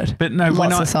so good. But no,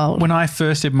 when I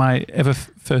first did my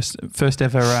first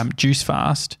ever juice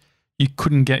fast, you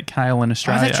couldn't get kale in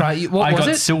Australia. Oh, that's right. What I was got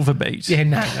it? silver beet. Yeah,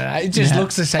 no. It just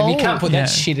looks the same. You can't put that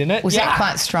shit in it. Was that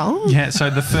quite strong? Yeah. So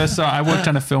the first I worked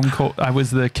on a film called, I was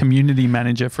the community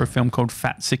manager for a film called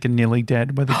Fat, Sick and Nearly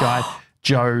Dead, where the guy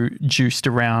Joe juiced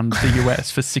around the US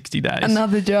for 60 days.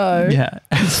 Another Joe. Yeah.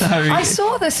 And so I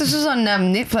saw this. This was on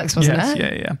Netflix, wasn't yes,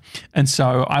 it? yeah. And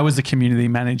so I was a community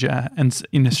manager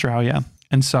in Australia.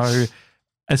 And so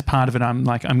as part of it, I'm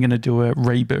going to do a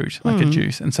reboot, like a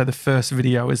juice. And so the first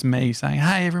video is me saying,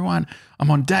 hey, everyone, I'm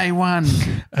on day 1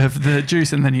 of the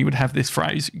juice. And then he would have this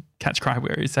phrase, catch cry,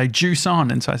 where he'd say, juice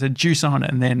on. And so I said, juice on.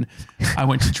 And then I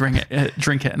went to drink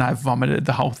it and I vomited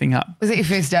the whole thing up. Was it your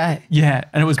first day? Yeah.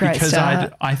 And it was Great because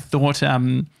start. I thought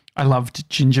I loved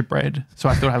gingerbread. So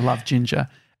I thought I loved ginger.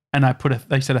 And I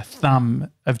they said a thumb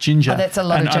of ginger. Oh, that's a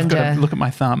lot and of I've got ginger. to look at my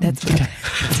thumb. That's a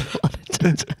lot of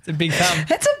ginger. It's a big thumb.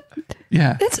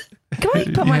 Yeah. Can we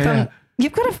put my thumb?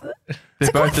 You've got a.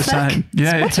 They're both the same.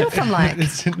 Yeah. What's your thumb like?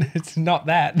 It's not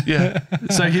that. Yeah.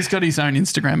 So he's got his own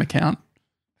Instagram account.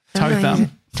 Toe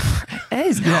thumb. It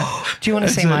is. Yeah. Do you want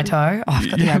to see my toe? Oh, I've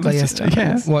got the ugliest toe.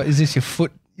 Yeah. What is this? Your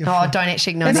foot? Oh, don't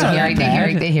actually. No, It's not they're that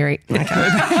hairy. bad. They're hairy.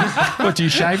 Okay. What, do you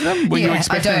shave them? Were you Yeah, I do,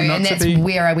 expecting them not and to that's be?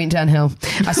 where I went downhill.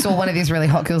 I saw one of these really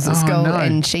hot girls at school, no.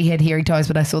 and she had hairy toes,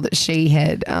 but I saw that she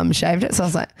had shaved it, so I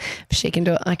was like, if she can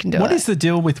do it, I can do it. What is the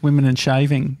deal with women and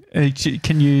shaving?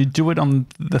 Can you do it on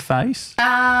the face?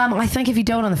 I think if you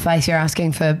do it on the face, you're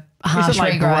asking for harsh Is it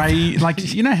like regrowth. Brie,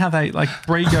 like, you know how they, like,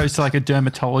 Brie goes to like a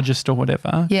dermatologist or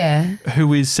whatever, Yeah.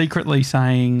 who is secretly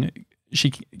saying,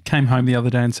 she came home the other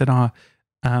day and said,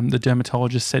 the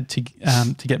dermatologist said to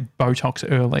get Botox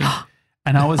early.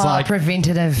 And I was like,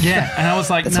 preventative. yeah. And I was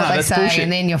like, That's no, what they that's say, bullshit.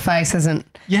 and then your face isn't.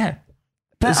 Yeah.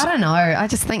 But I don't know. I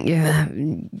just think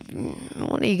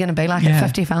what are you going to be like Yeah. at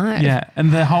 55? Yeah.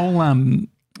 And the whole,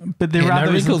 but there are No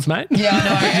others. wrinkles, mate. Yeah, I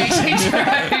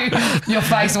know. Actually true. Your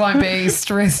face won't be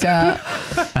stressed out.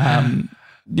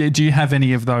 Yeah, do you have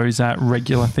any of those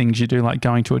regular things you do, like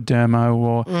going to a dermo,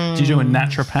 or do you do a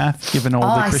naturopath, given all the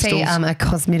I crystals? see a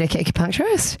cosmetic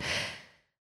acupuncturist.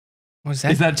 What's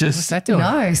that? Is that What's just, that doing?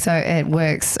 No, so it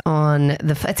works on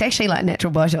it's actually like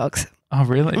natural Botox. oh,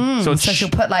 really? So she'll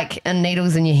put like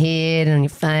needles in your head and your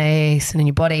face and in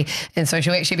your body. And so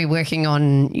she'll actually be working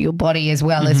on your body as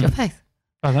well as your face.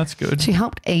 oh, that's good. She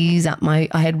helped ease up I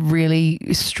had really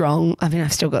strong,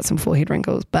 I've still got some forehead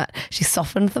wrinkles, but she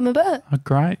softened them a bit. Oh,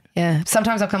 great. Yeah.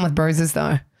 Sometimes I'll come with bruises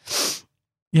though.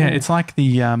 Yeah, it's like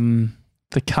the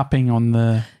cupping on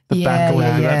the back or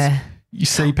whatever. That's, you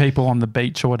see people on the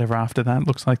beach or whatever after that. It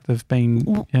looks like they've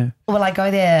been, yeah. Well, I go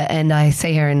there and I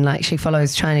see her and like she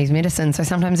follows Chinese medicine. So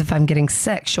sometimes if I'm getting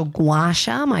sick, she'll gua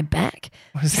sha my back.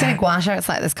 What is You see that? gua sha? It's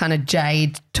like this kind of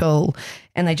jade tool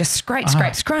and they just scrape.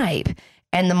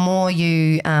 And the more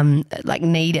you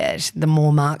knead it, the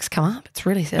more marks come up. It's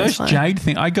really Those satisfying. jade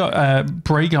thing, I got,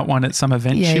 Brie got one at some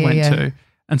event she went to.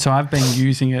 And so I've been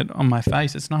using it on my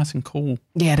face. It's nice and cool.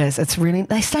 Yeah, it is. It's really,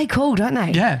 they stay cool, don't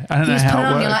they? Yeah, I don't know You just how put it it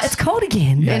on works. and you're like, it's cold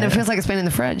again. Yeah. And it feels like it's been in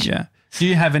the fridge. Yeah. Do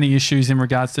you have any issues in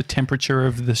regards to temperature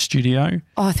of the studio?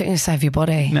 Oh, I think you save your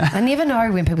body. No. I never know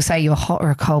when people say you're a hot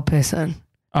or a cold person.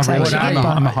 Oh, So really? what I'm I-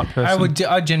 I'm a hot person.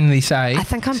 I generally say I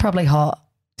think I'm probably hot.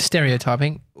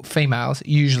 stereotyping. Females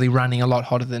usually running a lot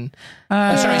hotter than.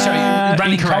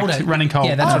 Running incorrect. colder. Running cold.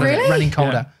 Yeah, that's Oh, what it is. really? Running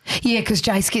colder. Yeah, because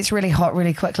Jace gets really hot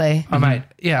really quickly. Oh, mate.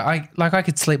 Yeah, I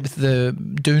could sleep with the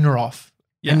doona off.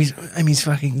 Yeah. Amy's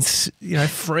fucking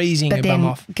freezing her But bum then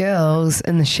off. girls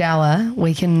in the shower,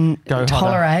 we can Go hotter.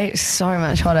 tolerate so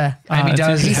much hotter. Amy it's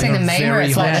does. easy. Have you have seen a the meme where very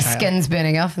it's like hot the shower. skin's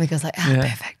burning off and the girl's like, Yeah.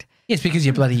 perfect. Yeah, it's because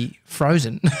you're bloody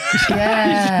frozen.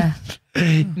 Yeah.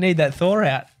 Need that thaw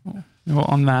out. Well,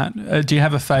 on that, do you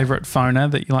have a favourite phoner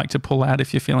that you like to pull out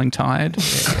if you're feeling tired?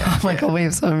 Oh my God, we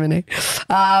have so many.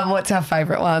 What's our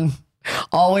favourite one?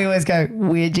 Oh, we always go,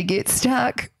 where'd you get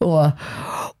stuck? Or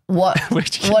what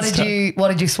Where'd you get what did stuck? you what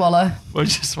did you swallow? Or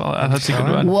just swallow? Oh, that's a good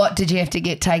one. What did you have to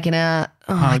get taken out?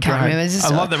 Oh, I can't great. remember. It's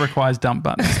just A lot that requires dump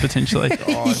buttons potentially.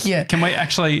 yeah. Can we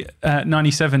actually,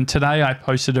 97, today I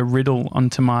posted a riddle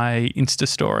onto my Insta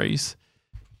stories.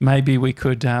 Maybe we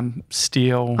could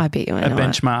steal I bet you I a know it.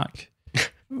 benchmark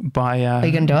by Are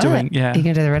you going to do doing, it? yeah. Are you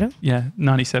going to do the riddle? Yeah,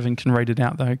 97 can read it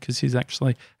out though because he's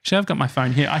actually I've got my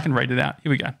phone here. I can read it out. Here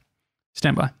we go.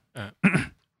 Stand by.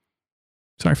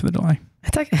 Sorry for the delay.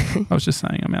 It's okay. I was just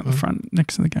saying I'm out the front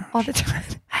next to the garage. Oh, that's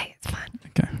right. Hey, it's fine.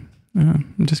 Okay.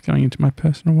 I'm just going into my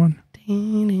personal one.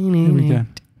 Here we go.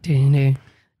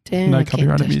 No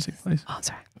copyrighted music, please. Oh,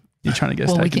 sorry. You're trying to get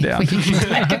us Well, taken down. we can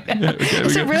take it down. Yeah, okay,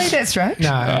 Is we it go. really that strange?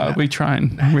 No. We try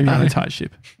and we run a tight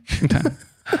ship. Okay.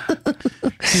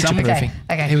 Future-proofing.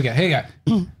 Okay. Here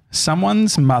we go.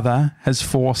 Someone's mother has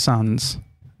 4 sons,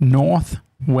 north,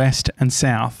 west, and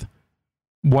south.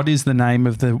 What is the name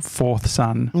of the 4th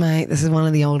son? Mate, this is one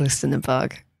of the oldest in the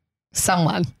book.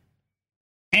 Someone.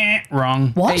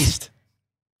 Wrong. What? East.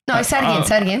 No, say it again.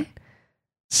 Say it again.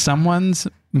 Someone's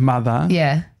mother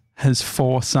Yeah. has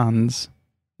 4 sons,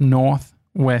 north,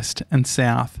 west, and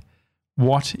south.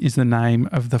 What is the name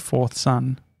of the 4th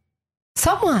son?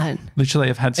 Someone. Literally,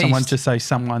 I've had someone East. just say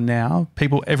someone now.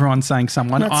 Everyone's saying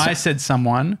someone. Not I said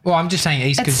someone. Well, I'm just saying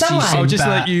East It's because she's someone.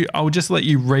 I'll just let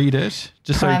you read it,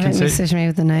 just so you Private can see. message me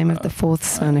with the name of the 4th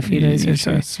son if you Yeah, lose your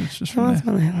so shoe. it's just from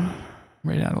Someone's there. mother.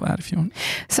 Read out aloud if you want.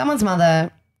 Someone's mother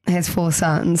has 4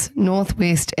 sons, north,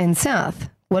 west, and south.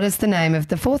 What is the name of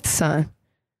the 4th son?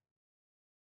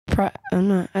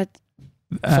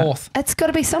 fourth. It's got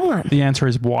to be someone. The answer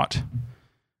is what?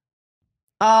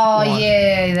 Oh, What?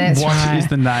 yeah, that's What right. is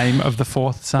the name of the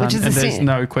 4th son? Which is and the there's same-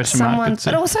 no question mark. Someone, It's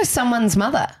but also someone's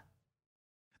mother.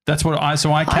 that's what I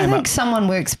I came think up. someone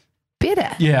works better.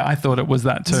 Yeah, I thought it was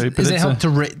that too. But Does it it's help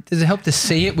does it help to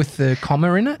see it with the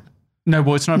comma in it? no,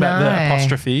 well, it's not about the No.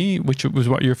 apostrophe, which was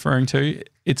what you're referring to.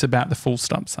 It's about the full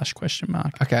stop / question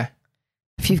mark. Okay.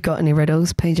 If you've got any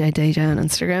riddles, PJ DJ on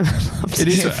Instagram. It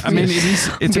is. I mean, it is.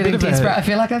 It's a getting bit of desperate. a. I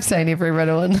feel like I've seen every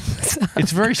riddle, and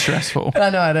It's very stressful.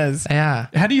 I know it is. Yeah.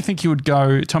 How do you think you would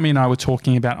go? Tommy and I were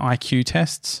talking about IQ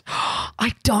tests.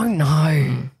 I don't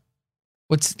know.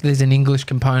 There's an English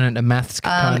component, a maths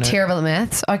component. Terrible at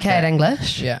maths. Okay at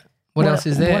English. Yeah. What else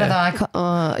is there? What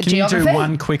are the Can geography? you do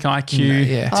one quick IQ No,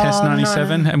 yeah. test Oh,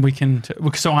 97 no. and we can?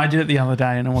 So I did it the other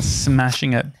day and I was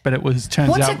smashing it, but it was turns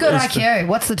What's out a good it was IQ?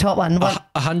 What's the top one? What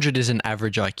 100 is an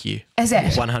average IQ. is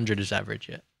that? 100 is average,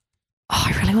 yeah. Oh,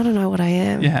 I really want to know what I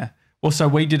am. Yeah. Also,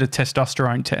 we did a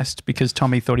testosterone test because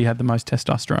Tommy thought he had the most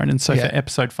testosterone, and so Yeah. for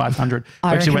episode 500,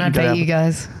 I reckon I'd and beat you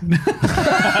guys.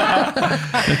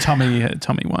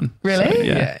 Tommy won. Really? So,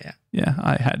 Yeah. yeah.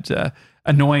 I had.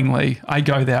 Annoyingly, I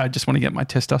go there. I just want to get my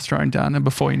testosterone done, and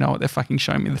before you know it, they're fucking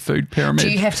showing me the food pyramid.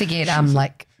 Do you have to get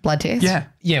like blood tests? Yeah,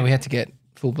 Yeah, we had to get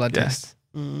full blood Yeah. tests.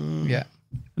 Yeah.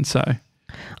 and so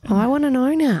Oh, I want to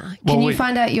know now. Well, Can you we-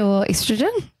 find out your estrogen?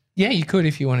 Yeah, you could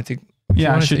if you wanted to. If Yeah, you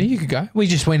I wanted should- to, you could go. We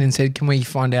just went and said, can we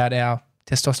find out our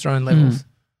testosterone levels?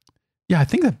 yeah, I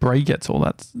think that Brie gets all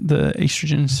that the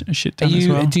estrogen shit done as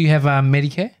well. Do you have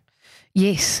Medicare?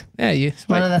 Yes. Yeah, yeah.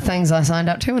 One of the things I signed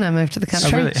up to when I moved to the Oh,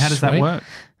 country. really? How does that Sweet. work?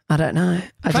 I don't know.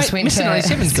 I just went Mr. to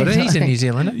 97's got it. He's in New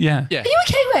Zealand. Yeah, Yeah. Are you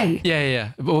a Kiwi? Yeah.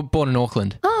 Born in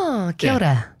Auckland. Oh, kia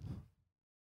ora.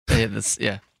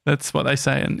 Yeah. that's what they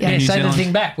say in, Yeah, in New say the Zealand.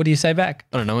 thing back. What do you say back?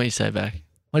 I don't know what you say back.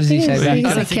 What does he Yeah, say so back? he's I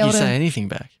like, don't think kia you ora. say anything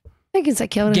back. I can say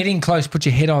kia ora. Get in close, put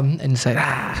your head on and say,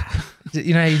 ah.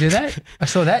 You know how you do that? I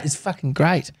saw that. It's fucking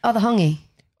great. Oh, the hongi.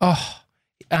 Oh,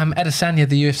 Adesanya,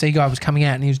 the UFC guy, was coming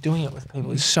out and he was doing it with people. It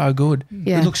was so good.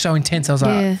 Yeah. It looked so intense. I was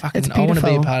like, Yeah, fucking, it's I want to be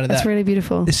a beautiful. part of that. It's really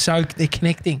beautiful. They're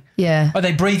connecting. Yeah. Oh,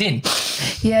 they breathe in.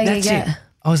 Yeah, That's yeah. it.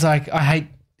 I was like, I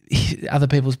hate other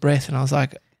people's breath. And I was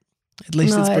like, at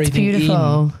least No, it's it's breathing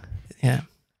beautiful. in.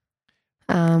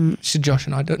 Yeah. Should Josh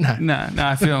and I do it? No. No,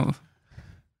 I feel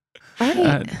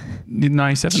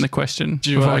 97 the question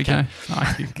Do you before want- we go. okay.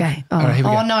 IQ. Okay. Oh, All right, here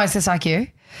we go. no, it's this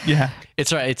IQ. Yeah.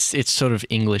 It's right. It's sort of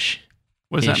English.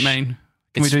 What does that Ish. mean?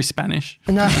 Can we It's- do Spanish?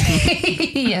 No.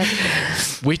 Yeah.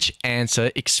 Which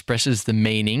answer expresses the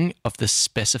meaning of the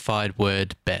specified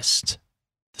word best?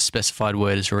 The specified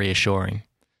word is reassuring.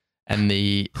 And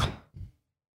the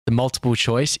multiple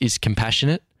choice is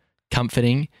compassionate,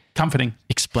 comforting, Comforting.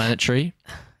 explanatory,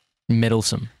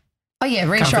 meddlesome. Oh, yeah,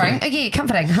 reassuring. Oh, yeah,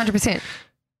 comforting, 100%.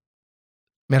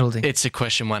 Meddling. It's a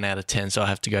question 1 out of 10, so I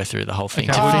have to go through the whole thing.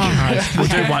 Okay, Oh. we'll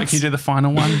do one. Can you do the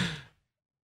final one?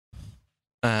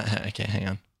 Okay, hang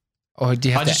on. Or do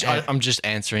you have to? I'm just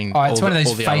answering. Oh, it's all one of the- those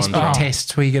all the other ones. Facebook Oh.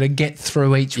 tests where you got to get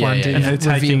through each Yeah, one yeah, to yeah. And they're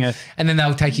taking review, it. and then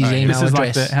they'll take his Oh, yeah. email This is like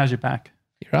address. how's your back?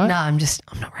 right? No, I'm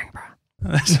not wearing a bra.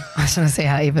 I just want to see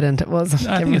how evident it was.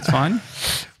 I think it's fine.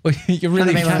 Well, you're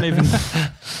really Can't Can't even.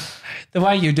 the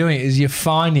way you're doing it is you're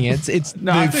finding it. It's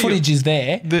No, I the think footage is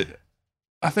there.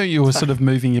 I thought you were sort of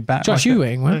moving your back. Josh, like you that.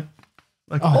 wearing one?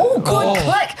 Like- Oh, good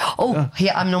click. Oh,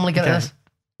 yeah, I'm normally good Okay. at this.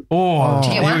 Oh, Did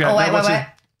you get here one? we go. Oh, wait, No, wait, what's wait.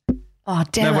 Oh,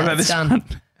 it? damn No, what it, about it's this done. one?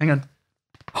 Hang on.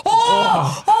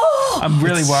 Oh, I'm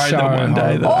really It's worried so that one day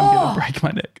hard. that I'm going Oh. to break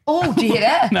my neck. oh, do you hear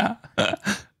that? No.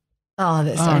 Oh,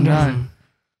 that's Oh, dangerous. no.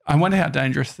 I wonder how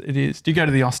dangerous it is. Do you go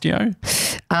to the osteo?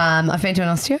 I've been to an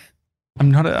osteo,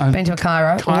 I'm not. I'm, been to a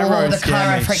chiro. Chiro Oh, the scare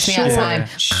chiro me. freaks me Sure. out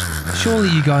same. Surely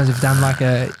you guys have done like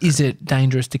a. Is it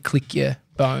dangerous to click your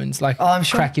bones? Like Oh, I'm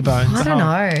sure. crack your bones? I don't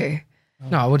know.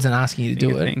 No, I wasn't asking you to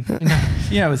do it.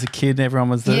 Yeah, as a kid, everyone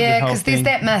was the Yeah, whole because there's thing.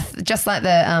 that myth, just like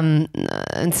the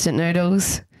instant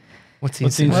noodles. What's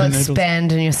What's the the Will Instant noodles?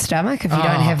 expand in your stomach if you don't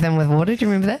Oh. have them with water. Do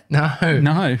you remember that? No.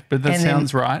 No, but that And then-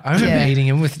 sounds right. I remember Yeah. eating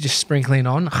them with just sprinkling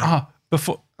on. Oh,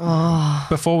 before Oh,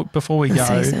 we that's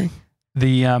go, easy.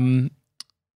 the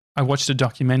I watched a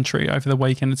documentary over the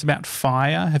weekend. It's about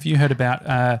fire. Have you heard about?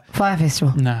 Fire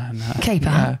Festival. No.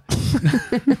 Keeper.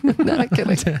 No,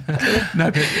 kidding. No,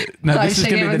 this is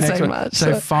going to be the next so one. much,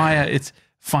 So so- fire, it's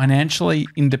financially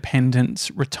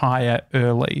independence, retire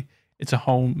early. It's a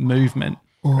whole movement.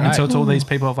 And so it's all these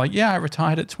people of like, yeah, I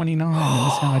retired at 29 and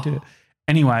this is how I did it.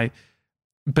 Anyway,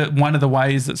 but one of the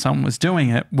ways that someone was doing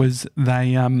it was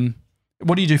they,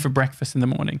 what do you do for breakfast in the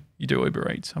morning? You do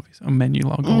Uber Eats, obviously, or menu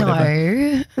log or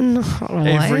whatever. No,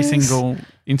 Every single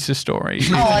Insta story.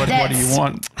 What do you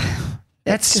want?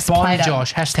 That's just spawn, Play-Doh.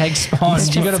 Josh. Hashtag spawn.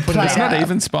 It's You got to just put it It's Play-Doh. out. not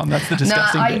even spawn. That's the No,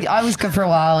 disgusting bit. I was good for a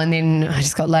while and then I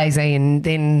just got lazy and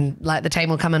then like the team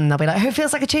will come in and they'll be like, who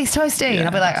feels like a cheese toasty? and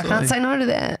I'll be like, absolutely. I can't say no to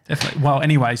that. Definitely. Well,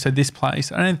 anyway, so this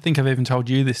place, I don't think I've even told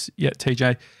you this yet,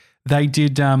 TJ. They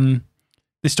did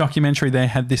this documentary. They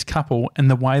had this couple, and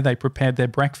the way they prepared their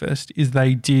breakfast is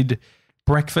they did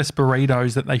breakfast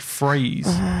burritos that they freeze.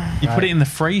 You put it in the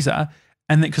freezer,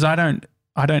 and because I don't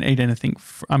eat anything.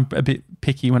 I'm a bit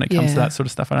picky when it comes to Yeah. that sort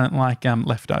of stuff. I don't like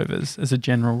leftovers as a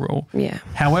general rule. Yeah.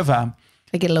 However,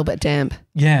 They get a little bit damp.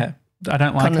 yeah, I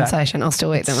don't like that. Condensation. I'll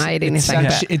still eat them. I eat It's anything.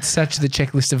 such, it's such the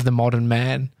checklist of the modern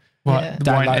man. What? Yeah.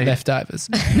 Don't Won't like eat. leftovers.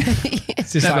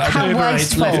 It's just No, like but How Uber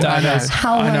Eats wasteful. leftovers.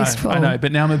 How I know, wasteful. I know,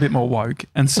 but now I'm a bit more woke,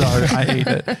 and so I eat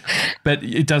it. But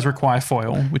it does require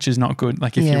foil, which is not good.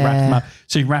 Like if you wrap them Yeah. up,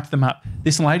 so you wrap them up.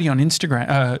 This lady on Instagram,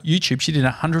 YouTube, she did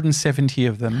 170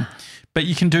 of them, but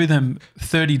you can do them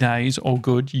 30 days, all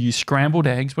good. You use scrambled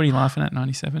eggs. What are you laughing at?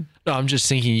 97. No, I'm just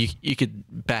thinking you could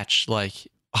batch like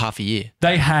half a year.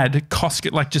 They had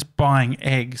Costco, like just buying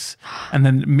eggs and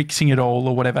then mixing it all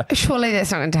or whatever. Surely that's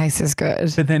not going to taste as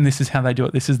good. But then this is how they do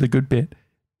it. This is the good bit.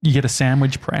 You get a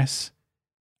sandwich press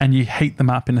and you heat them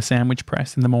up in a sandwich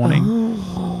press in the morning.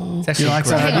 it's actually like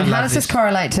great. that? Hang on, I how love does this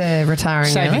correlate to retiring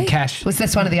Saving early? cash. Was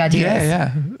this one of the ideas?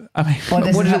 Yeah. I mean, Or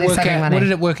this What is did how it they're work saving out? money? What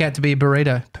did it work out to be a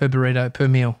burrito per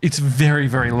meal? it's very,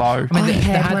 very low. I mean, I the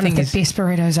had hard one of thing the is best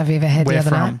burritos I've ever had Where the other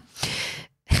from? night.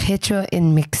 Hecho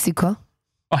in Mexico.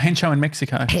 Oh, Hencho in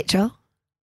Mexico. Hecho.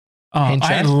 Oh, Hencho?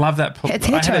 I love that. It's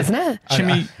I Hecho, had a isn't it?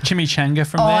 chimichanga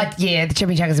from Oh, there. yeah, the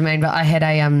chimichangas are mean, but I had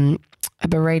a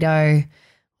burrito,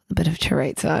 a bit of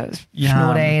chorizo. It was Yum.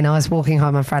 naughty, and I was walking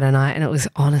home on Friday night, and it was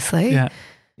honestly Yeah,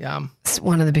 yum. it's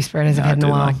one of the best burritos I've I had in do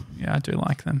a while. I do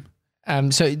like them.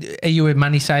 So are you a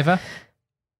money saver?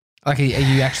 Like, are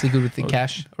you actually good with the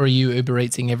cash, or are you Uber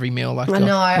Eating every meal? Like, No, Josh?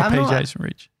 Or I'm not. PJ's from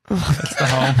Rich. That's the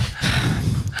whole.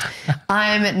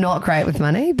 I'm not great with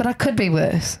money, but I could be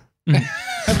worse.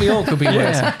 we all could be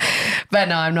worse. Yeah. But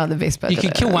no, I'm not the best person. You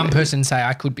could kill one person and say,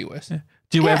 I could be worse.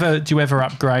 Do you ever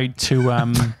upgrade to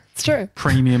It's true.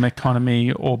 premium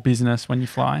economy or business when you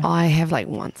fly? I have like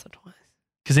once or twice.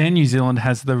 Because Air New Zealand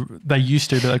has they used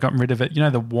to, but they've gotten rid of it. You know,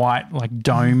 the white, like,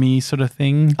 domey sort of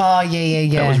thing? Oh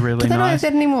yeah. That was really but they don't have nice.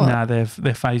 that anymore. No, they're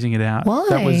phasing it out. Why?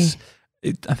 That was,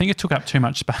 I think it took up too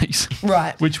much space,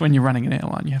 Right. which when you're running an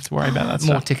airline, you have to worry about that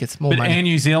More stuff. tickets, more But money. Air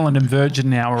New Zealand and Virgin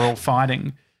now are all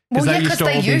fighting. Well, yeah, because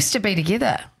they all be- used to be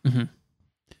together.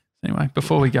 Anyway,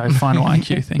 before we go, final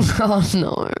IQ thing. Oh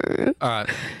no. All right.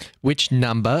 Which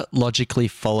number logically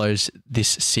follows this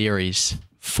series?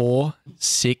 4,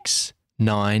 6,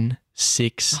 9,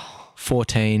 6,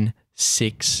 14,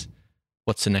 6.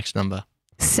 What's the next number?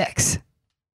 6.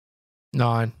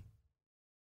 9.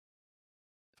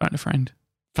 Phone a friend.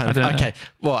 I don't know. Okay.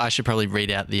 Well, I should probably read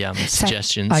out the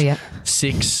suggestions. Oh yeah.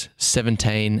 6,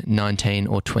 17, 19,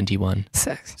 or 21.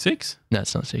 6. 6? No,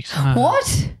 it's not 6.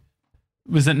 What?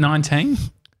 Was it 19?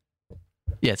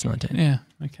 Yeah, it's 19. Yeah.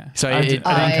 Okay. So I didn't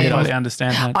I- completely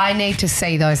understand that. I need to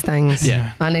see those things.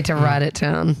 Yeah. I need to write it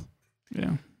down.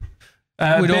 Yeah.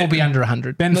 We'd all Ben- be under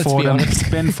 100. Ben Let's be Fordham. honest.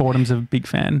 Ben Fordham's a big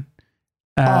fan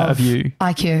of you.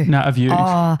 IQ. No, of you.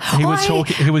 Oh,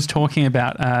 He was talking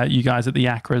about you guys at the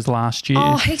Acras last year.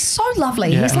 Oh, he's so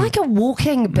lovely. Yeah. He's like a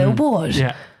walking billboard.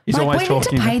 Yeah. He's like, always we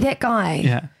talking. need to pay that guy.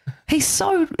 Yeah. He's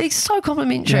so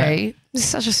complimentary. He's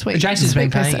such a sweet. Jason's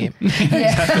been sweet paying person. him.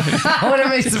 Yeah. I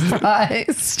wouldn't be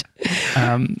surprised.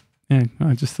 Yeah,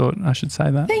 I just thought I should say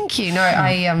that. Thank you. No,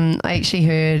 I actually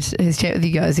heard his chat with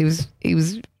you guys. He was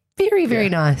very, very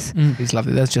nice. He's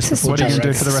lovely. That's just Just the What are you gonna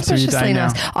do suspiciously for the rest of your day now?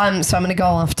 nice. So I'm going to go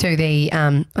off to the.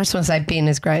 I just want to say Ben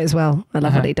is great as well. I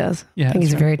love what he does. Yeah, I think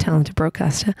he's that's a very talented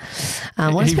broadcaster.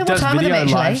 I want to He spend more does time with him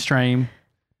video live actually. stream.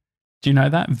 Do you know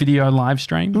that? Video live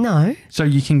stream? No. So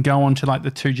you can go onto like the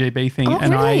 2GB thing, Oh,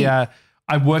 and really?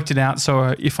 I worked it out.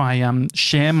 So if I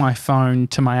share my phone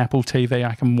to my Apple TV,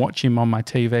 I can watch him on my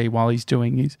TV while he's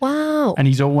doing his. Wow. And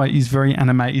he's very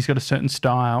animated. He's got a certain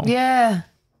style. Yeah.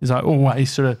 He's like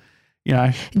always sort of.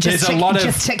 there's a lot of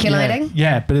gesticulating.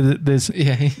 Yeah, but there's there's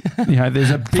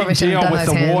a big Probably should've deal done with those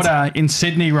the hands. water in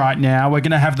Sydney right now. We're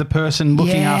going to have the person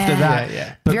looking after that.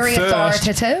 Yeah. But Very first,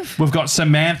 authoritative. we've got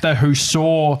Samantha who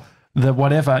saw the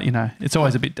whatever. It's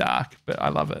always a bit dark, but I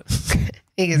love it.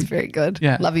 He is very good.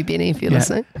 Yeah. Love you, Benny, if you're Yeah.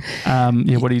 listening.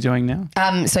 What are you doing now?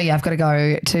 So I've got to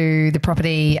go to the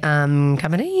property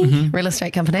company, real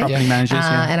estate company. Property managers.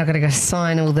 And I've got to go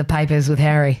sign all the papers with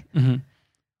Harry.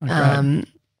 Okay.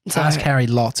 So Ask Harry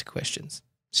lots of questions.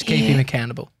 Just keep him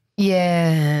accountable.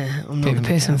 yeah, I'm not the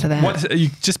person for that. What? You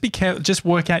just be careful. Just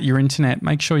work out your internet.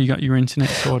 Make sure you got your internet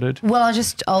sorted. Well,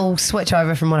 I'll switch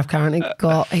over from what I've currently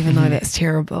got, even though that's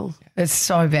terrible. It's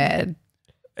so bad.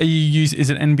 Is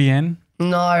it NBN?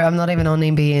 No, I'm not even on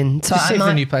NBN. So Just see I if the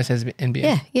might, new place has NBN.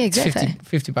 yeah, It's exactly.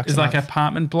 $50 Is it like an month.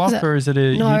 apartment block Is it- or is it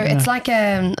a? No, it's like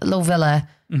a little villa.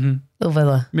 Little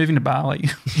villa. moving to Bali.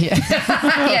 Yeah.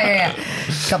 yeah.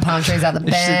 Got palm trees out the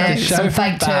back, show some from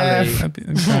fake Bali. turf. That'd be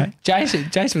great.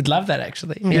 Jason would love that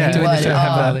actually. Yeah, he Doing the would. show Oh.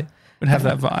 from Bali. Would have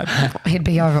that vibe. He'd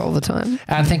be over all the time.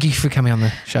 And thank you for coming on the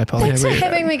show, Polly. Thanks for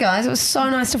having me, guys. It was so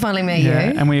nice to finally meet you.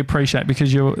 And we appreciate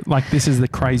because you're like this is the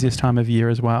craziest time of year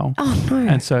as well, Oh, no.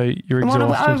 and so you're I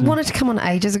exhausted. wanted to come on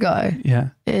ages ago, Yeah.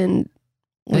 and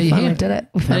Now we you're finally here. did it.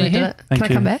 We finally you're did here. it. Can Thank I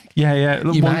you. come back? Yeah.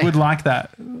 You We may. would like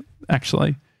that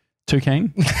actually. Too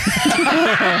keen.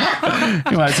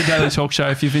 Anyway, it's a daily talk show.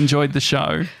 If you've enjoyed the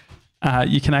show,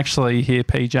 you can actually hear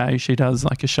PJ. She does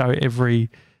like a show every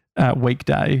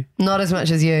weekday. Not as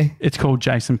much as you. It's called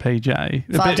Jason PJ.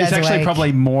 But days it's a actually week.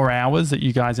 probably more hours that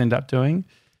you guys end up doing.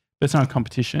 But it's not a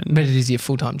competition. But it is your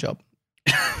full-time job.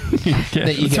 Yeah,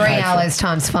 that you get 3 paid for. hours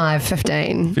times 5,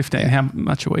 15. 15. How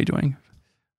much are we doing?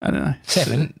 I don't know.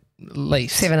 7 at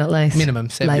least. 7 at least. Minimum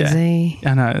 7. Lazy.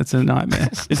 I know, it's a nightmare.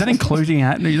 Is that including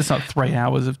it? No, it's not 3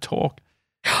 hours of talk.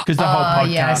 Because the whole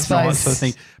podcast yeah, I and all that suppose. sort of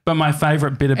thing. But my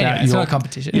favourite bit about Anyway, it's your not a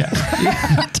competition. Yeah.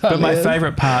 But my Totally.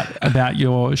 favourite part about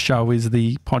your show is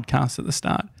the podcast at the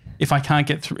start. If I can't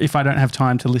get through, if I don't have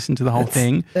time to listen to the whole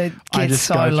thing, It I gets just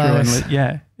so go through loose.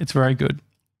 and it's very good.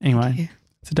 Anyway,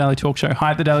 it's a Daily Talk Show.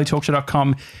 Hi at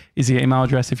thedailytalkshow.com is the email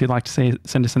address if you'd like to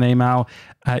send us an email.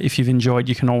 If you've enjoyed,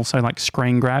 you can also like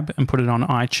screen grab and put it on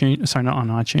iTunes. Sorry, not on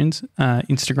iTunes,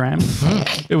 Instagram.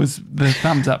 It was the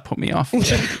thumbs up put me off.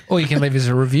 Or you can leave us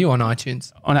a review on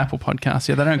iTunes. On Apple Podcasts.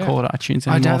 Yeah, they don't call it iTunes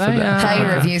Oh, anymore don't for they? that. How are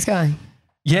your reviews going?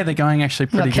 Yeah, they're going actually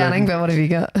pretty Not counting, good. but what have you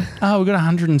got? Oh, we've got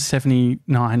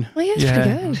 179. Oh, yeah, it's pretty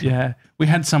good. Yeah. We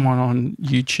had someone on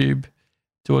YouTube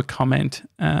do a comment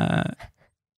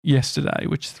yesterday,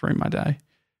 which threw my day.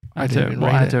 I didn't even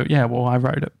read it. I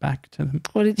wrote it back to them.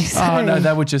 What did you say? Oh, no,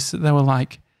 they were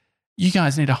like, you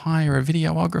guys need to hire a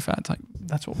videographer. It's like,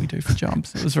 that's what we do for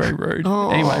jobs. It was very rude.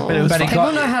 Oh. Anyway, but it was But it fun.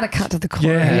 People know how to cut to the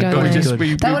core. Yeah, you don't but we know. just,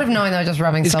 They would have known they were just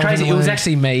rubbing It's salt crazy. in the It was wound.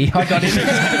 actually me. I got it.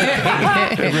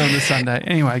 it ruined the Sunday.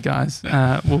 Anyway, guys,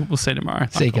 we'll see you tomorrow.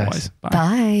 See you like guys. always. Bye.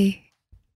 Bye.